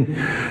banning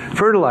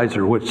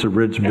fertilizer, which the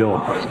Ridge-Bill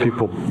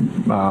people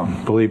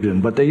believed in.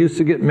 But they used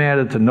to get mad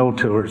at the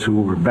no-tillers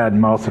who were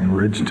bad-mouthing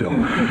Ridge-Till.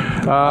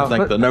 I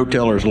think the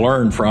no-tillers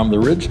learned from the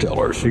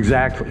Ridge-Tillers.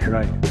 Exactly,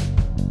 right.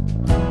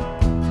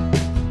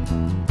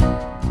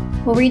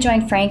 We'll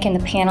rejoin Frank and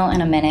the panel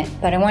in a minute,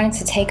 but I wanted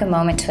to take a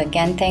moment to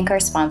again thank our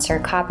sponsor,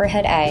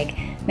 Copperhead Ag,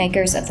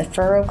 makers of the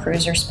Furrow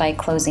Cruiser Spike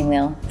closing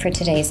wheel, for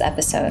today's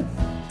episode.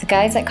 The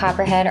guys at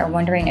Copperhead are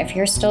wondering if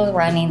you're still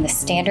running the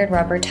standard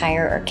rubber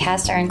tire or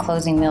cast iron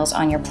closing wheels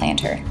on your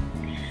planter.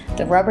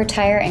 The rubber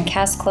tire and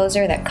cast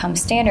closer that come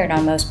standard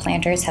on most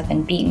planters have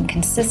been beaten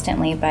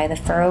consistently by the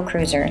Furrow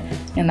Cruiser,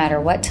 no matter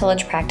what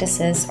tillage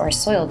practices or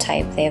soil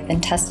type they have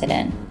been tested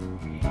in.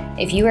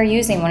 If you are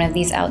using one of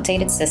these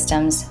outdated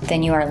systems,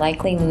 then you are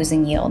likely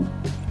losing yield.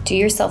 Do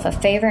yourself a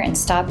favor and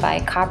stop by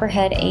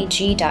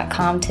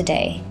copperheadag.com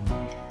today.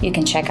 You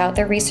can check out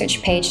their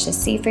research page to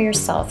see for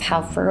yourself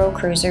how Furrow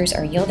Cruisers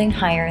are yielding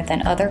higher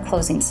than other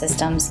closing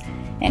systems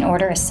and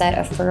order a set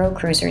of Furrow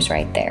Cruisers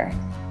right there.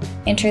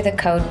 Enter the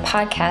code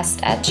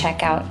PODCAST at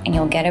checkout and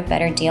you'll get a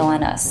better deal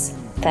on us.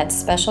 That's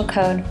special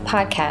code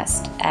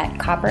PODCAST at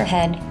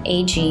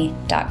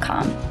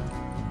copperheadag.com.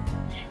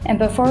 And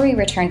before we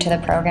return to the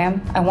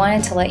program, I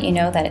wanted to let you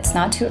know that it's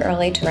not too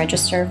early to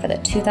register for the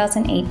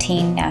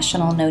 2018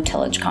 National No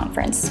Tillage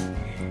Conference.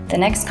 The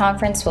next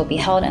conference will be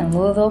held in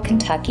Louisville,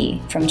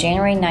 Kentucky from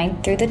January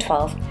 9th through the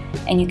 12th,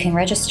 and you can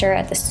register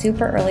at the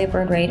super early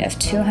bird rate of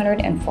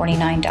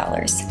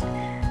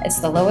 $249. It's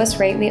the lowest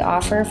rate we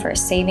offer for a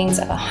savings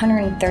of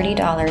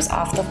 $130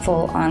 off the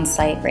full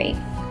on-site rate.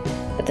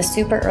 but the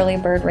super early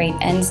bird rate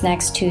ends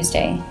next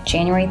Tuesday,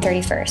 January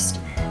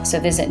 31st, so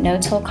visit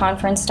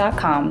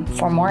no-tillconference.com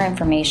for more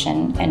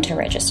information and to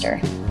register.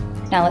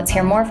 Now let's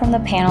hear more from the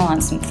panel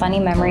on some funny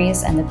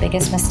memories and the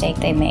biggest mistake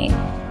they made.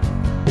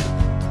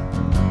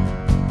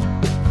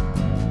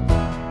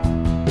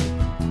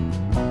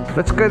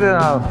 Let's get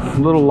a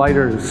little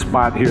lighter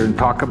spot here and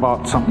talk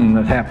about something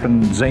that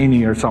happened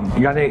zany or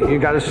something. You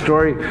got a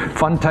story,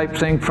 fun type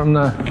thing from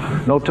the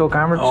No-Till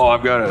Conference? Oh,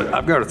 I've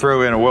got to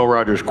throw in a Will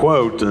Rogers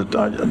quote that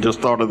I just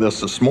thought of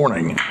this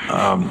morning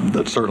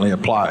that certainly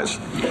applies.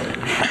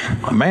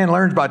 A man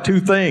learns by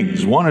two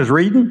things. One is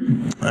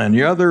reading, and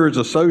the other is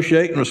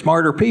associating with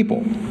smarter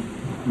people.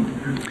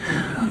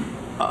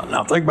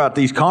 Now think about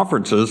these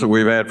conferences that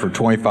we've had for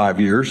 25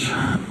 years.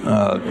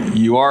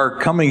 You are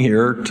coming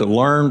here to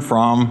learn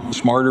from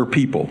smarter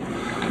people.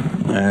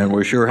 And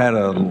we sure had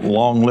a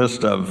long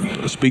list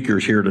of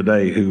speakers here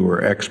today who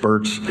were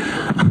experts.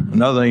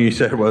 Another thing he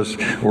said was,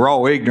 we're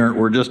all ignorant,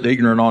 we're just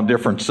ignorant on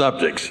different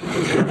subjects.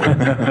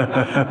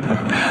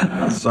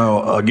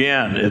 So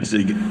again, it's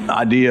the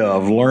idea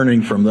of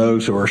learning from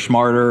those who are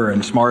smarter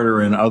and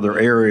smarter in other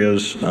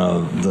areas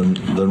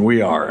than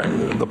we are.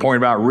 And the point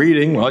about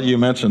reading, well, you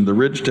mentioned the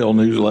Ridge-Till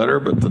newsletter,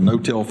 but the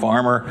No-Till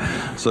Farmer.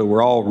 So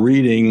we're all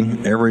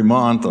reading every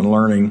month and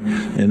learning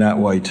in that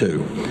way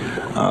too.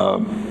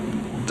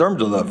 In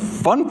terms of the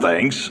fun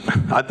things,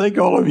 I think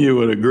all of you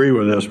would agree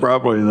with this.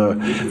 Probably,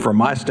 from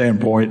my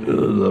standpoint,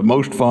 the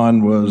most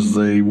fun was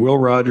the Will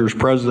Rogers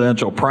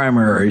presidential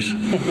primaries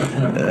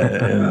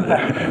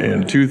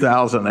in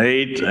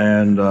 2008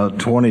 and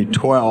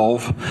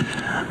 2012.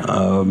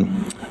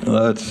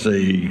 Let's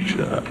see,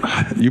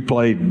 you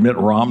played Mitt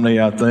Romney,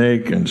 I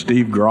think, and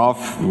Steve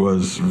Groff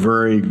was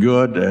very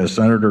good as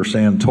Senator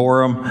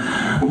Santorum.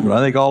 But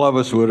I think all of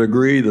us would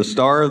agree the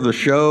star of the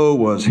show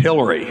was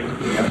Hillary.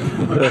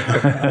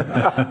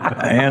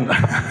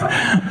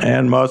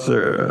 and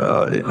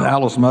Musser,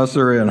 Alice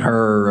Musser in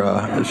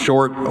her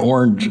short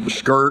orange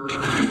skirt,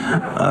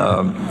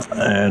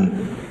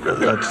 and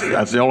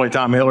that's the only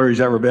time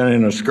Hillary's ever been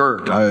in a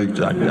skirt. I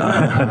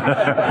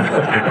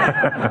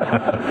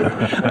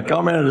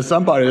commented to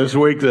somebody this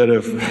week that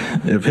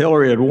if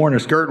Hillary had worn a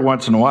skirt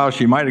once in a while,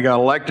 she might have got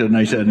elected, and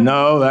they said,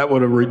 no, that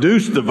would have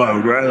reduced the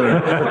vote rather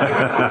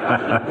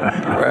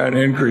than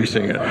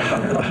increasing it.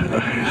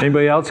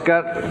 Anybody else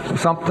got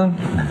something?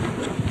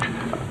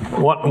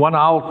 Let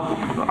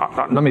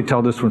me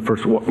tell this one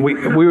first. We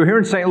were here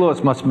in St.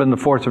 Louis, must have been the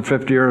fourth or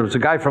fifth year. There was a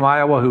guy from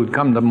Iowa who'd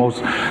come to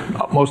most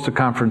of the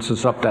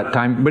conferences up that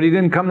time, but he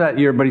didn't come that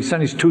year, but he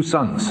sent his two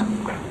sons.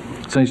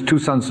 To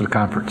the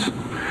conference.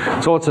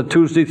 So it's a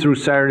Tuesday through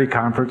Saturday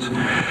conference.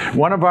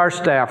 One of our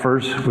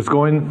staffers was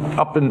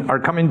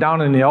coming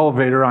down in the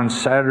elevator on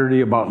Saturday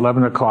about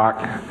 11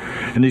 o'clock,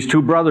 and these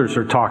two brothers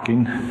are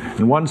talking,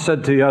 and one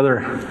said to the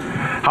other,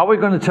 how are we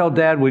going to tell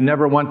Dad we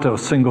never went to a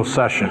single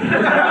session?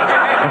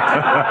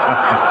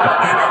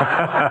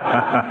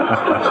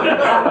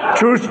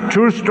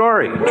 True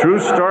story.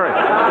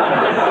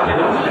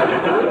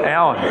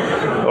 Alan.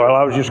 Well,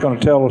 I was just going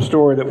to tell a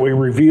story that we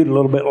reviewed a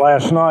little bit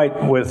last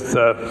night with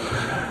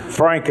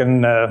Frank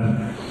and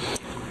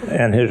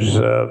his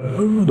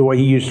the way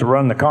he used to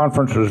run the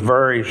conference was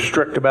very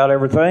strict about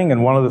everything,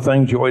 and one of the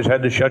things you always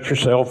had to shut your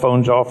cell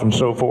phones off and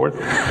so forth.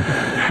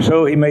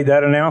 So he made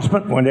that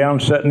announcement, went down,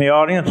 sat in the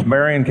audience.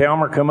 Marion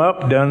Calmer come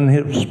up, done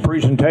his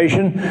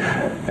presentation,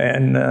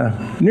 and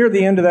near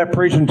the end of that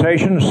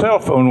presentation, the cell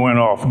phone went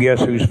off.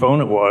 Guess whose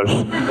phone it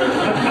was?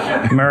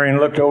 Marion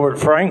looked over at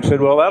Frank,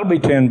 said, well, that'll be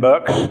 $10.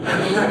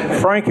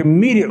 Frank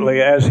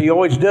immediately, as he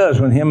always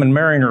does when him and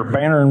Marion are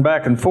bantering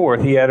back and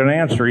forth, he had an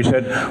answer. He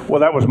said,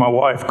 well, that was my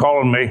wife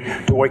calling me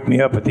to wake me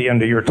up at the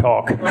end of your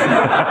talk.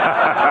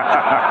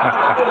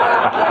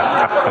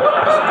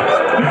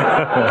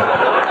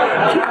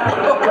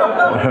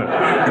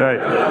 Right.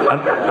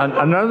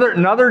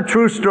 Another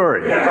true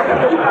story.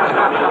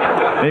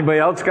 Anybody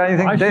else got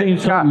anything? I seen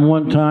something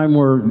one time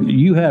where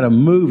you had a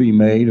movie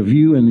made of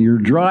you in your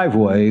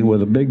driveway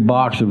with a big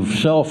box of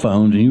cell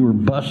phones, and you were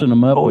busting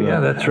them up with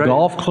that's right.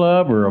 Golf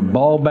club or a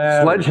ball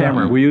bat.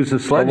 Sledgehammer. We used a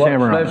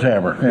sledgehammer.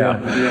 Sledgehammer.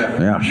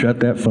 Yeah.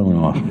 Shut that phone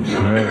off.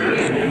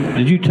 Right.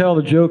 Did you tell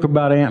the joke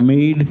about Aunt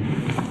Mead?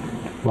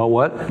 Well,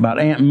 what? About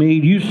Aunt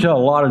Mead. You used to tell a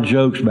lot of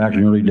jokes back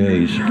in the early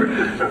days. Do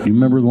you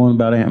remember the one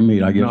about Aunt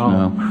Mead? I guess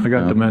no. I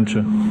got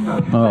dementia.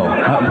 Oh,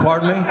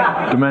 pardon me?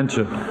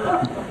 Dementia.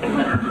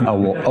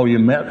 Oh, you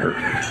met her?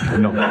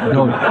 No.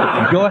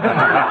 Go ahead.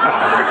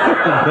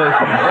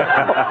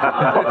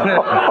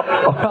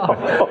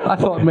 I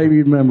thought maybe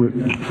you'd remember it.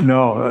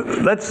 No.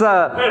 Let's.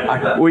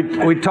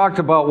 We talked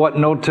about what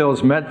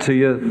no-till's meant to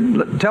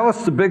you. Tell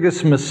us the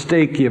biggest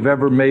mistake you've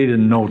ever made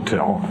in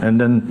no-till, and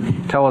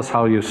then tell us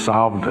how you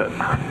solved it.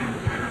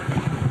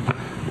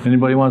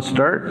 Anybody want to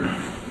start?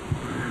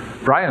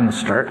 Brian,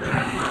 start.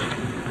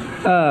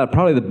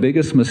 Probably the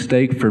biggest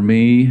mistake for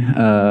me,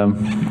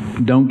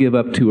 don't give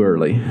up too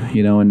early.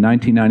 You know, in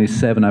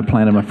 1997, I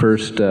planted my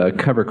first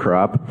cover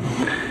crop,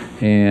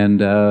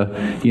 And,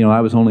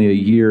 I was only a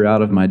year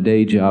out of my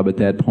day job at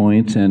that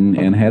point,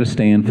 and had a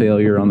stand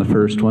failure on the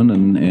first one,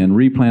 and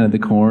replanted the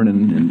corn,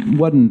 and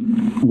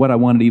wasn't what I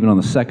wanted even on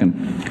the second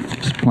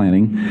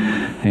planting,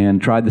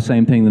 and tried the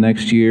same thing the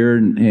next year,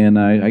 and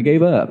I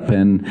gave up.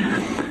 And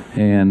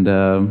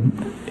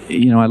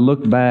I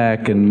look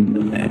back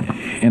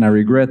and I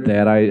regret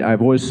that.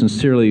 I've always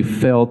sincerely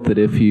felt that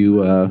if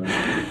you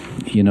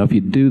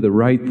do the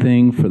right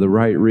thing for the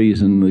right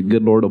reason, the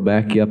good Lord will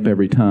back you up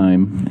every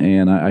time.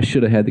 And I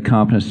should have had the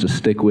confidence to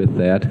stick with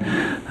that.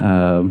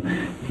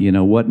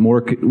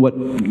 What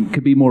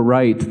could be more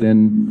right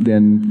than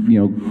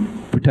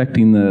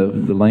protecting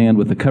the land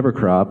with the cover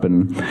crop?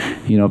 And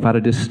if I'd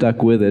have just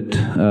stuck with it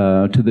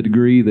to the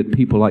degree that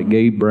people like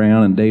Gabe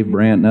Brown and Dave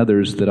Brandt and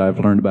others that I've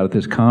learned about at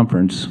this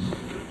conference,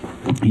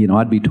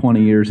 I'd be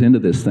 20 years into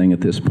this thing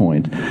at this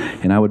point,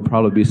 and I would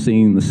probably be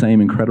seeing the same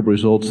incredible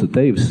results that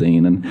they've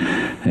seen.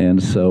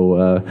 And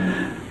so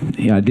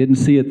I didn't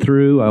see it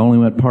through. I only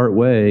went part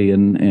way,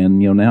 and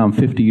now I'm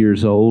 50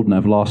 years old, and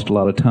I've lost a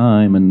lot of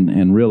time,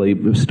 and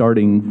really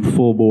starting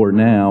full bore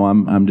now,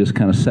 I'm just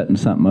kind of setting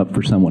something up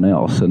for someone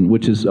else, and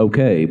which is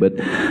okay, but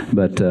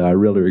I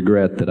really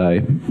regret that I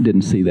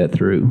didn't see that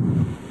through.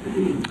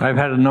 I've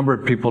had a number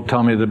of people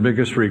tell me the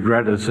biggest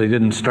regret is they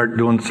didn't start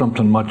doing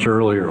something much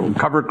earlier.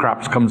 Cover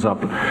crops comes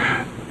up.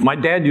 My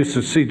dad used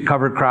to seed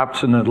cover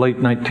crops in the late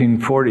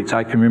 1940s,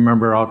 I can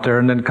remember out there,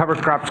 and then cover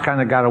crops kind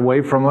of got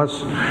away from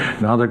us.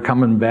 Now they're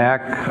coming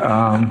back.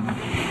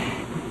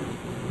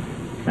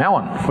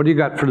 Alan, what do you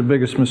got for the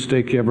biggest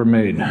mistake you ever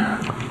made?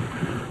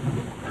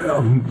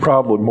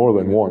 Probably more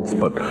than once,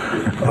 but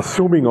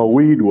assuming a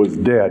weed was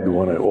dead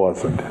when it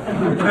wasn't.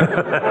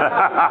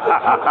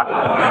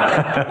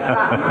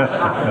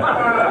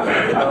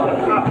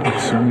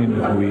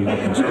 Assuming a weed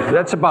was dead.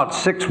 That's about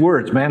 6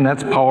 words, man.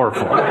 That's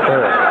powerful.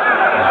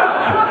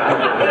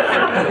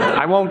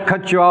 I won't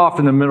cut you off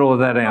in the middle of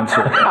that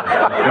answer.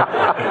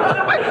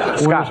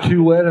 When it's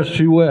too wet, it's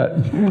too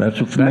wet. That's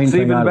the main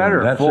thing. Even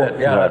better. That's it.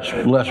 Yeah, that's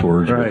less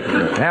words. Right.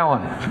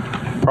 Alan.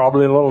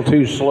 Probably a little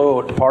too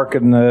slow at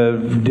parking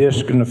the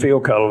disc in the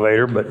field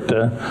cultivator, but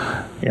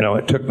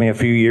it took me a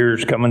few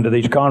years coming to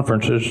these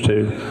conferences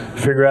to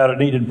figure out it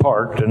needed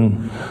parked,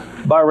 and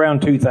by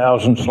around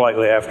 2000,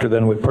 slightly after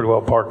then, we pretty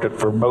well parked it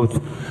for both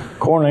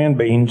corn and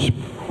beans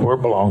where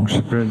it belongs.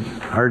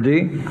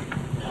 RD?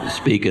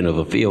 Speaking of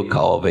a field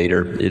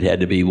cultivator, it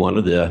had to be one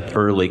of the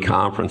early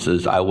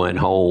conferences. I went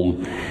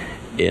home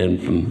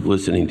and from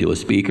listening to a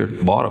speaker,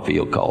 bought a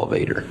field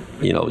cultivator.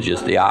 It was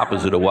just the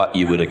opposite of what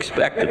you would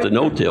expect at the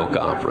no-till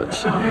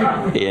conference.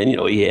 And,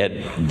 he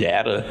had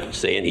data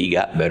saying he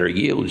got better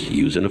yields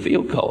using a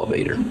field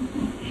cultivator.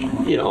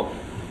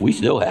 We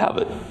still have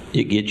it.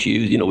 It gets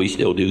used. We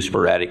still do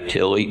sporadic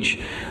tillage.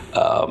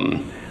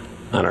 On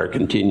our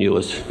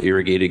continuous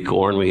irrigated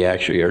corn, we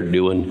actually are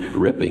doing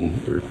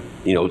ripping, or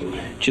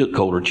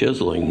colder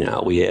chiseling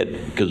now. We had,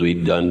 because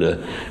we'd done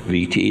the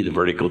VT, the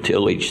vertical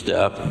tillage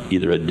stuff,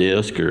 either a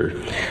disc or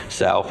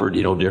Salford,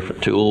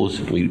 different tools.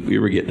 We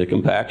were getting a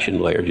compaction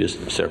layer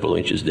just several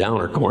inches down.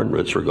 Our corn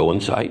roots were going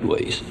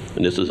sideways.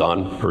 And this is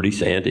on pretty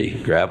sandy,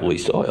 gravelly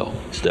soil.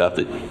 Stuff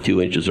that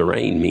 2 inches of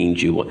rain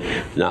means you want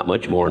not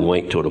much more than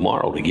wait till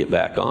tomorrow to get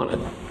back on it.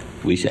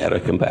 We had a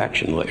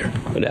compaction layer,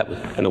 and that was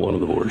kind of one of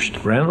the worst.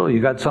 Randall,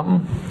 you got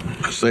something?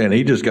 Saying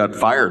he just got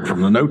fired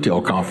from the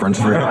no-till conference.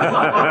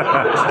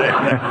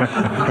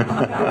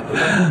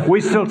 We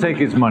still take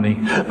his money.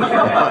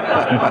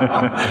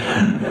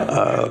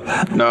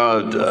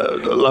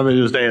 Let me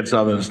just add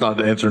something. It's not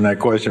answering that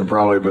question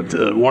probably,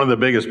 but one of the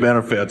biggest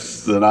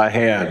benefits that I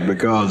had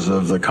because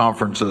of the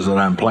conferences that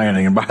I'm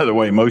planning, and by the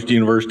way, most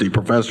university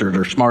professors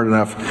are smart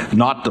enough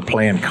not to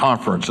plan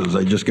conferences.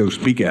 They just go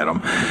speak at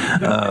them.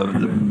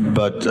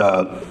 But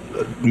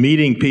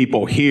meeting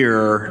people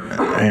here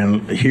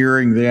and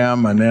hearing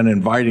them and then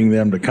inviting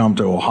them to come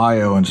to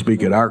Ohio and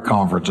speak at our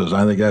conferences,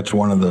 I think that's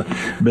one of the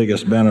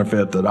biggest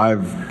benefit that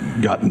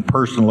I've gotten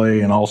personally,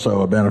 and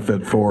also a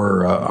benefit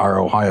for our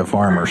Ohio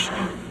farmers.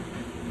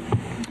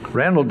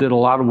 Randall did a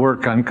lot of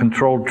work on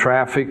controlled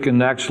traffic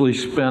and actually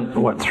spent,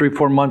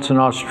 3-4 months in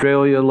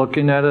Australia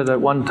looking at it at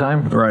one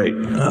time? Right.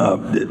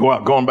 Well,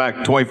 going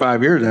back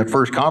 25 years, that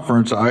first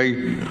conference,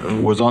 I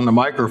was on the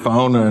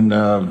microphone and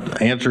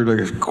answered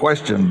a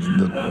question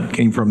that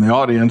came from the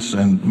audience,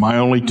 and my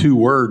only 2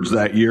 words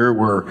that year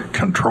were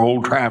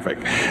controlled traffic.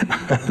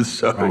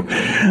 So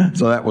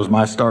that was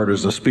my start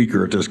as a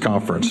speaker at this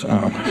conference.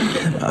 One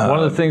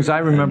of the things I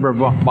remember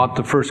about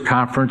the first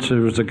conference, there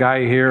was a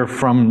guy here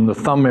from the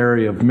Thumb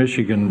area of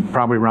Michigan,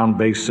 probably around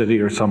Bay City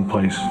or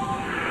someplace.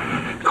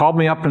 Called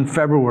me up in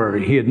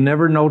February. He had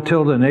never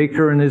no-tilled an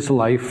acre in his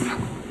life.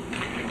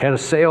 Had a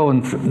sale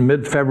in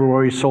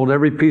mid-February, sold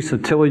every piece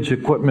of tillage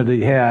equipment he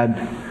had,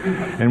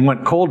 and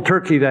went cold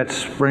turkey that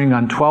spring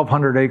on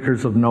 1,200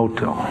 acres of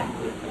no-till.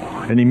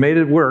 And he made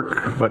it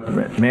work,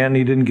 but man,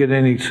 he didn't get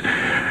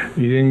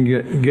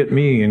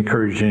me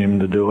encouraging him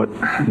to do it.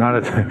 Not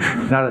at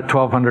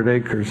 1,200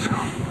 acres.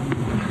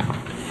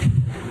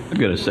 I'm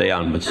going to say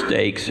on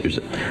mistakes, there's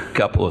a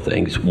couple of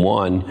things.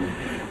 One,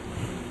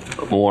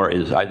 more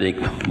is I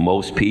think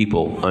most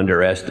people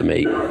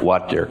underestimate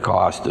what their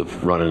cost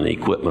of running the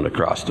equipment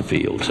across the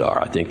fields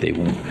are. I think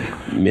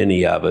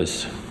many of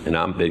us, and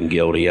I've been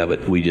guilty of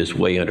it, we just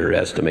way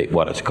underestimate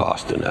what it's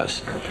costing us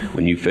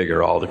when you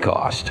figure all the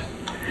cost.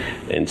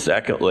 And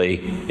secondly,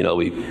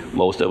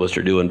 most of us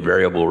are doing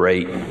variable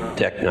rate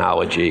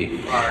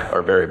technology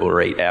or variable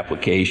rate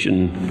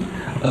application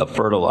of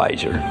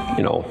fertilizer.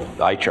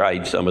 I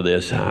tried some of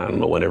this, I don't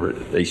know, whenever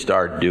they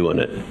started doing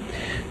it.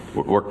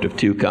 Worked with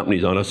 2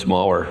 companies on a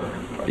smaller,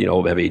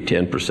 maybe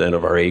 10%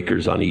 of our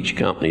acres on each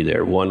company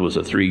there. One was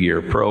a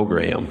 3-year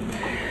program.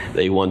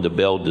 They wanted to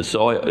build the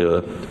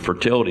soil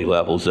fertility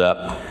levels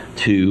up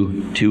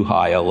to too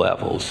high a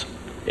levels,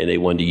 and they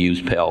wanted to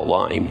use Pell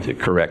Lime to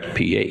correct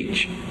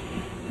pH.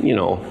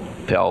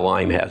 Pell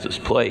Lime has its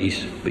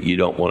place, but you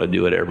don't want to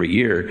do it every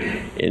year.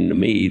 And to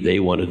me, they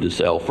wanted to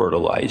sell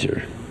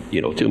fertilizer.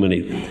 Too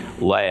many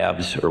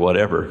labs or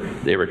whatever,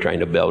 they were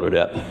trying to build it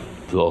up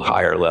to a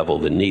higher level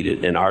than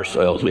needed. In our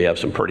soils, we have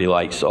some pretty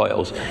light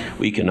soils.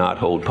 We cannot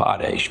hold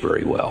potash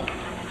very well.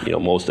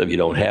 Most of you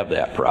don't have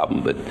that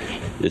problem, but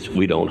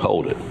we don't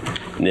hold it.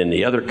 And then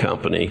the other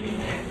company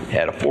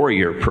had a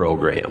 4-year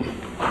program,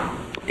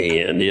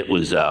 and it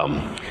was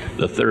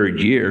the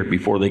 3rd year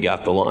before they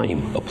got the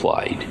lime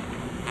applied.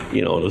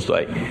 It was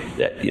like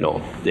that,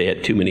 they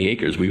had too many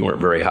acres. We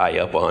weren't very high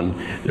up on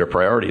their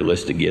priority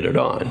list to get it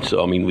on.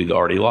 So, we'd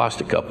already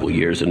lost a couple of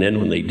years. And then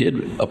when they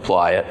did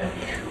apply it,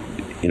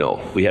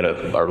 we had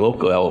our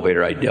local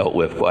elevator I dealt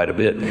with quite a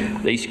bit.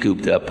 They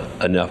scooped up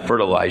enough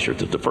fertilizer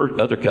that the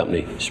other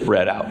company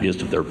spread out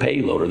just with their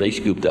payloader. They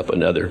scooped up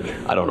another,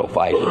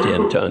 5 to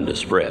 10 ton to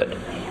spread.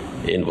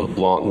 And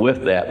along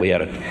with that,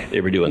 they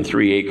were doing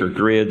 3-acre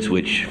grids,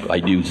 which I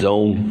do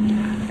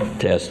zone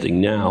testing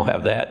now,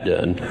 have that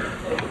done.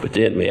 But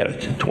then we had a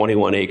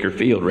 21-acre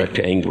field,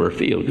 rectangular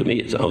field. To me,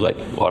 it sounds like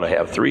we ought to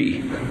have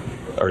 7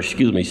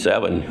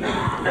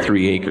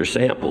 3-acre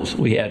samples.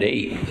 We had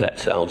 8. That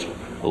sounds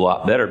a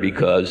lot better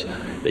because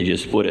they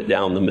just split it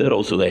down the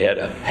middle, so they had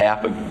a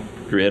half a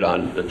grid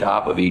on the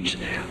top of each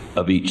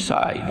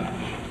side.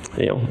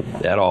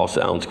 That all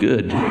sounds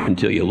good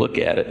until you look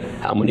at it.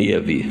 How many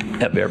of you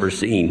have ever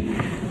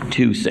seen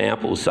 2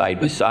 samples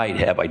side by side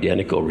have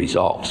identical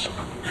results?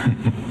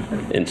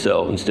 And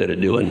so instead of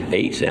doing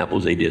 8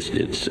 samples, they just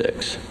did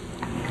 6.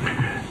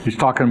 He's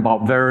talking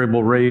about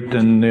variable rate,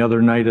 and the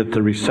other night at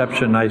the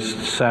reception, I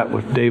sat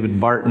with David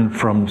Barton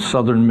from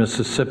southern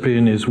Mississippi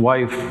and his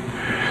wife.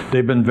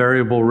 They've been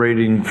variable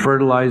rating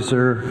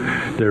fertilizer.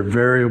 They're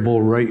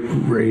variable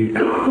rate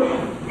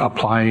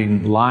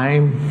applying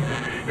lime,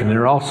 and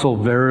they're also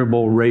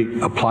variable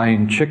rate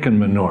applying chicken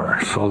manure.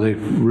 So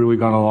they've really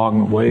gone a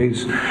long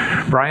ways.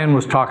 Brian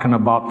was talking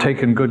about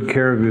taking good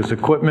care of his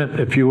equipment.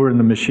 If you were in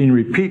the machine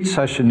repeat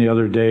session the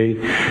other day,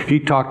 he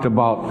talked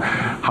about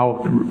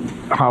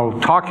how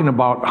talking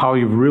about how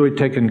you've really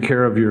taken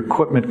care of your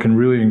equipment can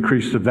really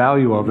increase the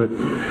value of it.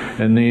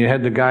 And they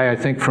had the guy, I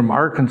think from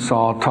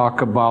Arkansas,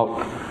 talk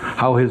about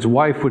how his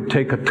wife would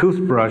take a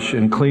toothbrush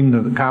and clean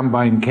the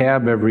combine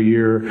cab every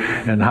year,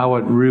 and how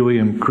it really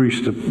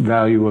increased the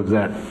value of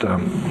that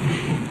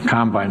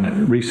combine at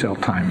resale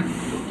time.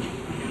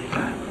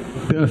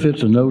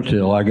 Benefits of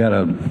no-till. I got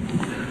a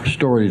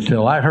story to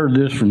tell. I heard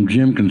this from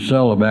Jim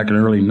Kinsella back in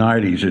the early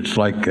 90s. It's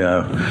like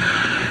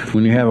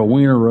when you have a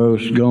wiener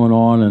roast going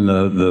on and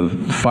the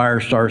fire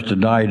starts to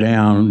die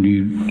down,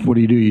 what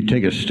do? You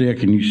take a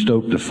stick and you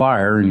stoke the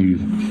fire, and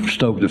you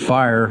stoke the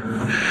fire,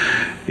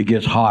 it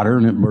gets hotter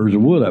and it burns the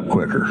wood up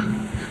quicker.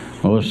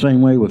 Well, the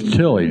same way with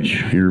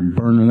tillage. You're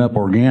burning up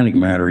organic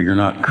matter. You're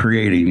not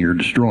creating, you're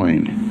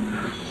destroying.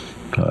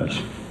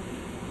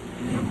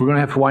 We're going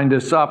to have to wind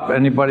this up.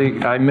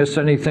 Anybody, I miss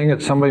anything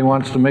that somebody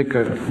wants to make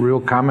a real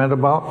comment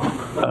about?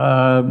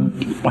 I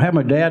had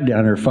my dad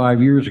down there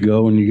 5 years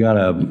ago, and you got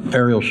an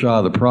aerial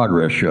shot of the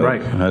progress show.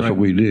 Right. That's what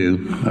we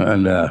do.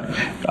 And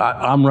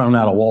I'm running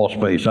out of wall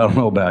space. I don't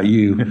know about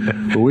you,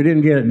 but we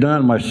didn't get it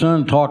done. My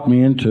son talked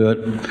me into it,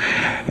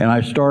 and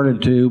I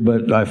started to,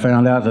 but I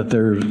found out that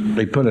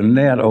they put a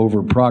net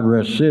over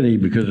Progress City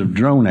because of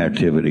drone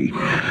activity.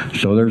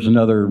 So there's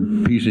another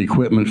piece of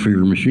equipment for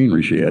your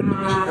machinery shed.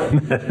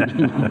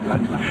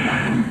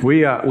 We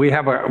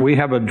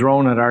have a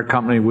drone at our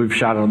company. We've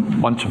shot a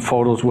bunch of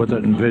photos with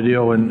it and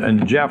video.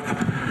 And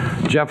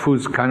Jeff,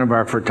 who's kind of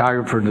our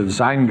photographer and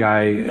design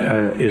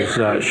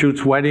guy,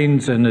 shoots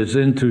weddings and is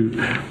into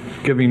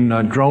giving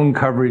drone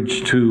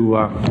coverage to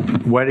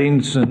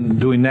weddings and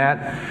doing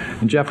that.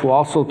 And Jeff will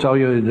also tell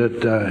you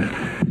that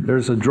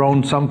there's a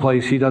drone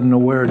someplace, he doesn't know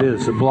where it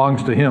is. It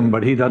belongs to him,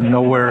 but he doesn't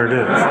know where it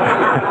is. I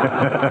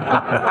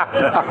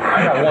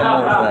got one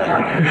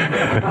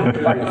more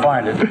thing. If I can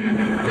find it.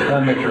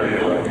 Let me make sure I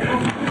get it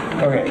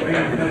right.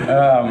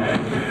 Okay.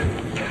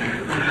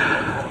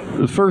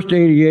 The first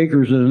 80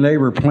 acres that a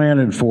neighbor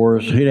planted for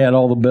us, he had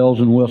all the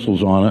bells and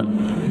whistles on it,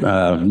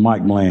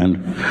 Mike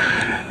Bland.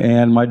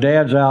 And my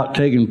dad's out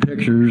taking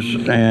pictures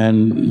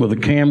and with a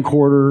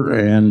camcorder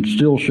and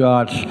still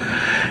shots,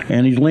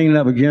 and he's leaning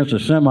up against a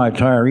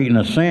semi-tire eating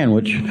a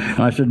sandwich. And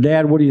I said,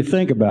 "Dad, what do you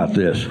think about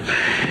this?"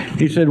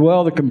 He said,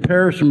 well, the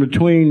comparison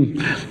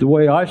between the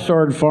way I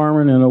started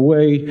farming and the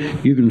way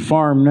you can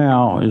farm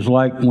now is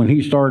like when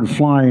he started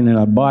flying in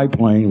a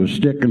biplane with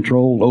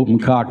stick-controlled open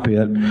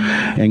cockpit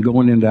and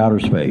going into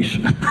outer space.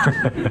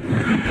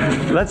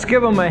 Let's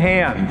give him a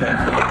hand.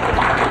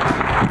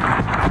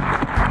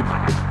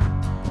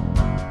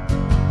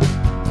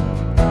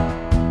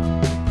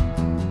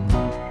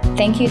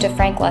 Thank you to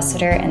Frank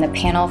Lessiter and the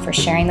panel for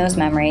sharing those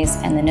memories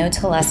and the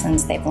no-till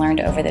lessons they've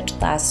learned over the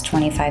last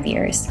 25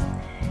 years.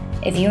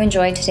 If you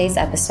enjoyed today's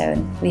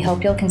episode, we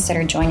hope you'll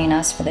consider joining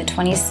us for the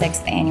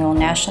 26th Annual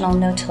National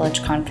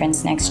No-Tillage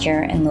Conference next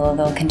year in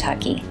Louisville,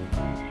 Kentucky.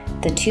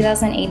 The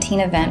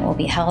 2018 event will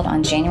be held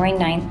on January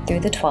 9th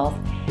through the 12th,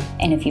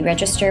 and if you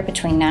register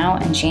between now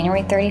and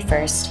January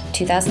 31st,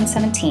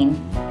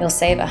 2017, you'll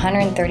save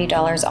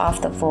 $130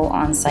 off the full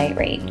on-site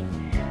rate.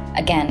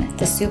 Again,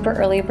 the super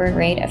early bird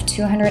rate of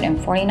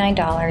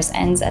 $249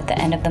 ends at the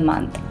end of the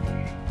month.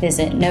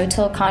 Visit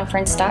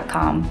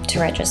notillconference.com to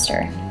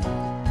register.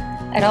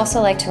 I'd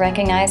also like to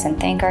recognize and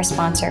thank our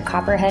sponsor,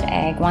 Copperhead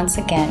Ag, once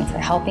again for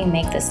helping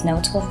make this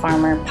No-Till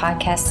Farmer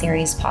podcast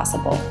series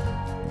possible.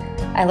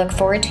 I look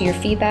forward to your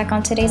feedback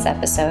on today's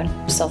episode,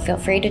 so feel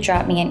free to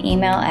drop me an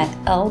email at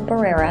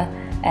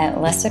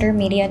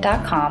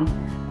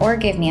lbarrera@lessitermedia.com or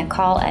give me a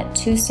call at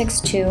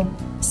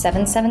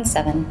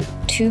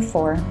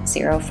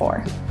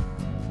 262-777-2404.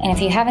 And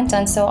if you haven't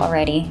done so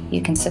already,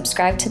 you can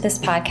subscribe to this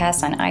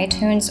podcast on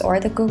iTunes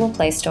or the Google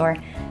Play Store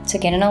to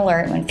get an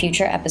alert when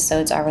future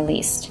episodes are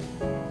released.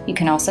 You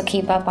can also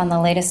keep up on the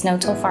latest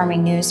no-till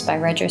farming news by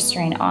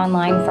registering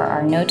online for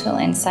our No-Till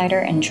Insider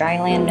and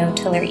Dryland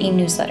No-Tiller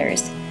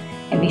e-newsletters.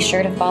 And be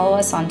sure to follow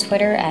us on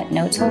Twitter at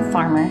No-Till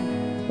Farmer,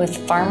 with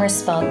farmer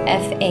spelled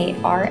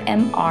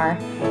F-A-R-M-R,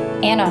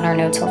 and on our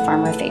No-Till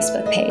Farmer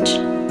Facebook page.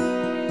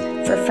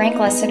 For Frank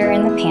Lessiter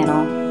and the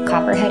panel,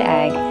 Copperhead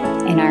Ag,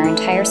 and our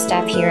entire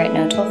staff here at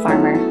No-Till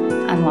Farmer,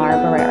 I'm Laura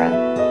Barrera.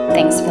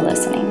 Thanks for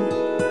listening.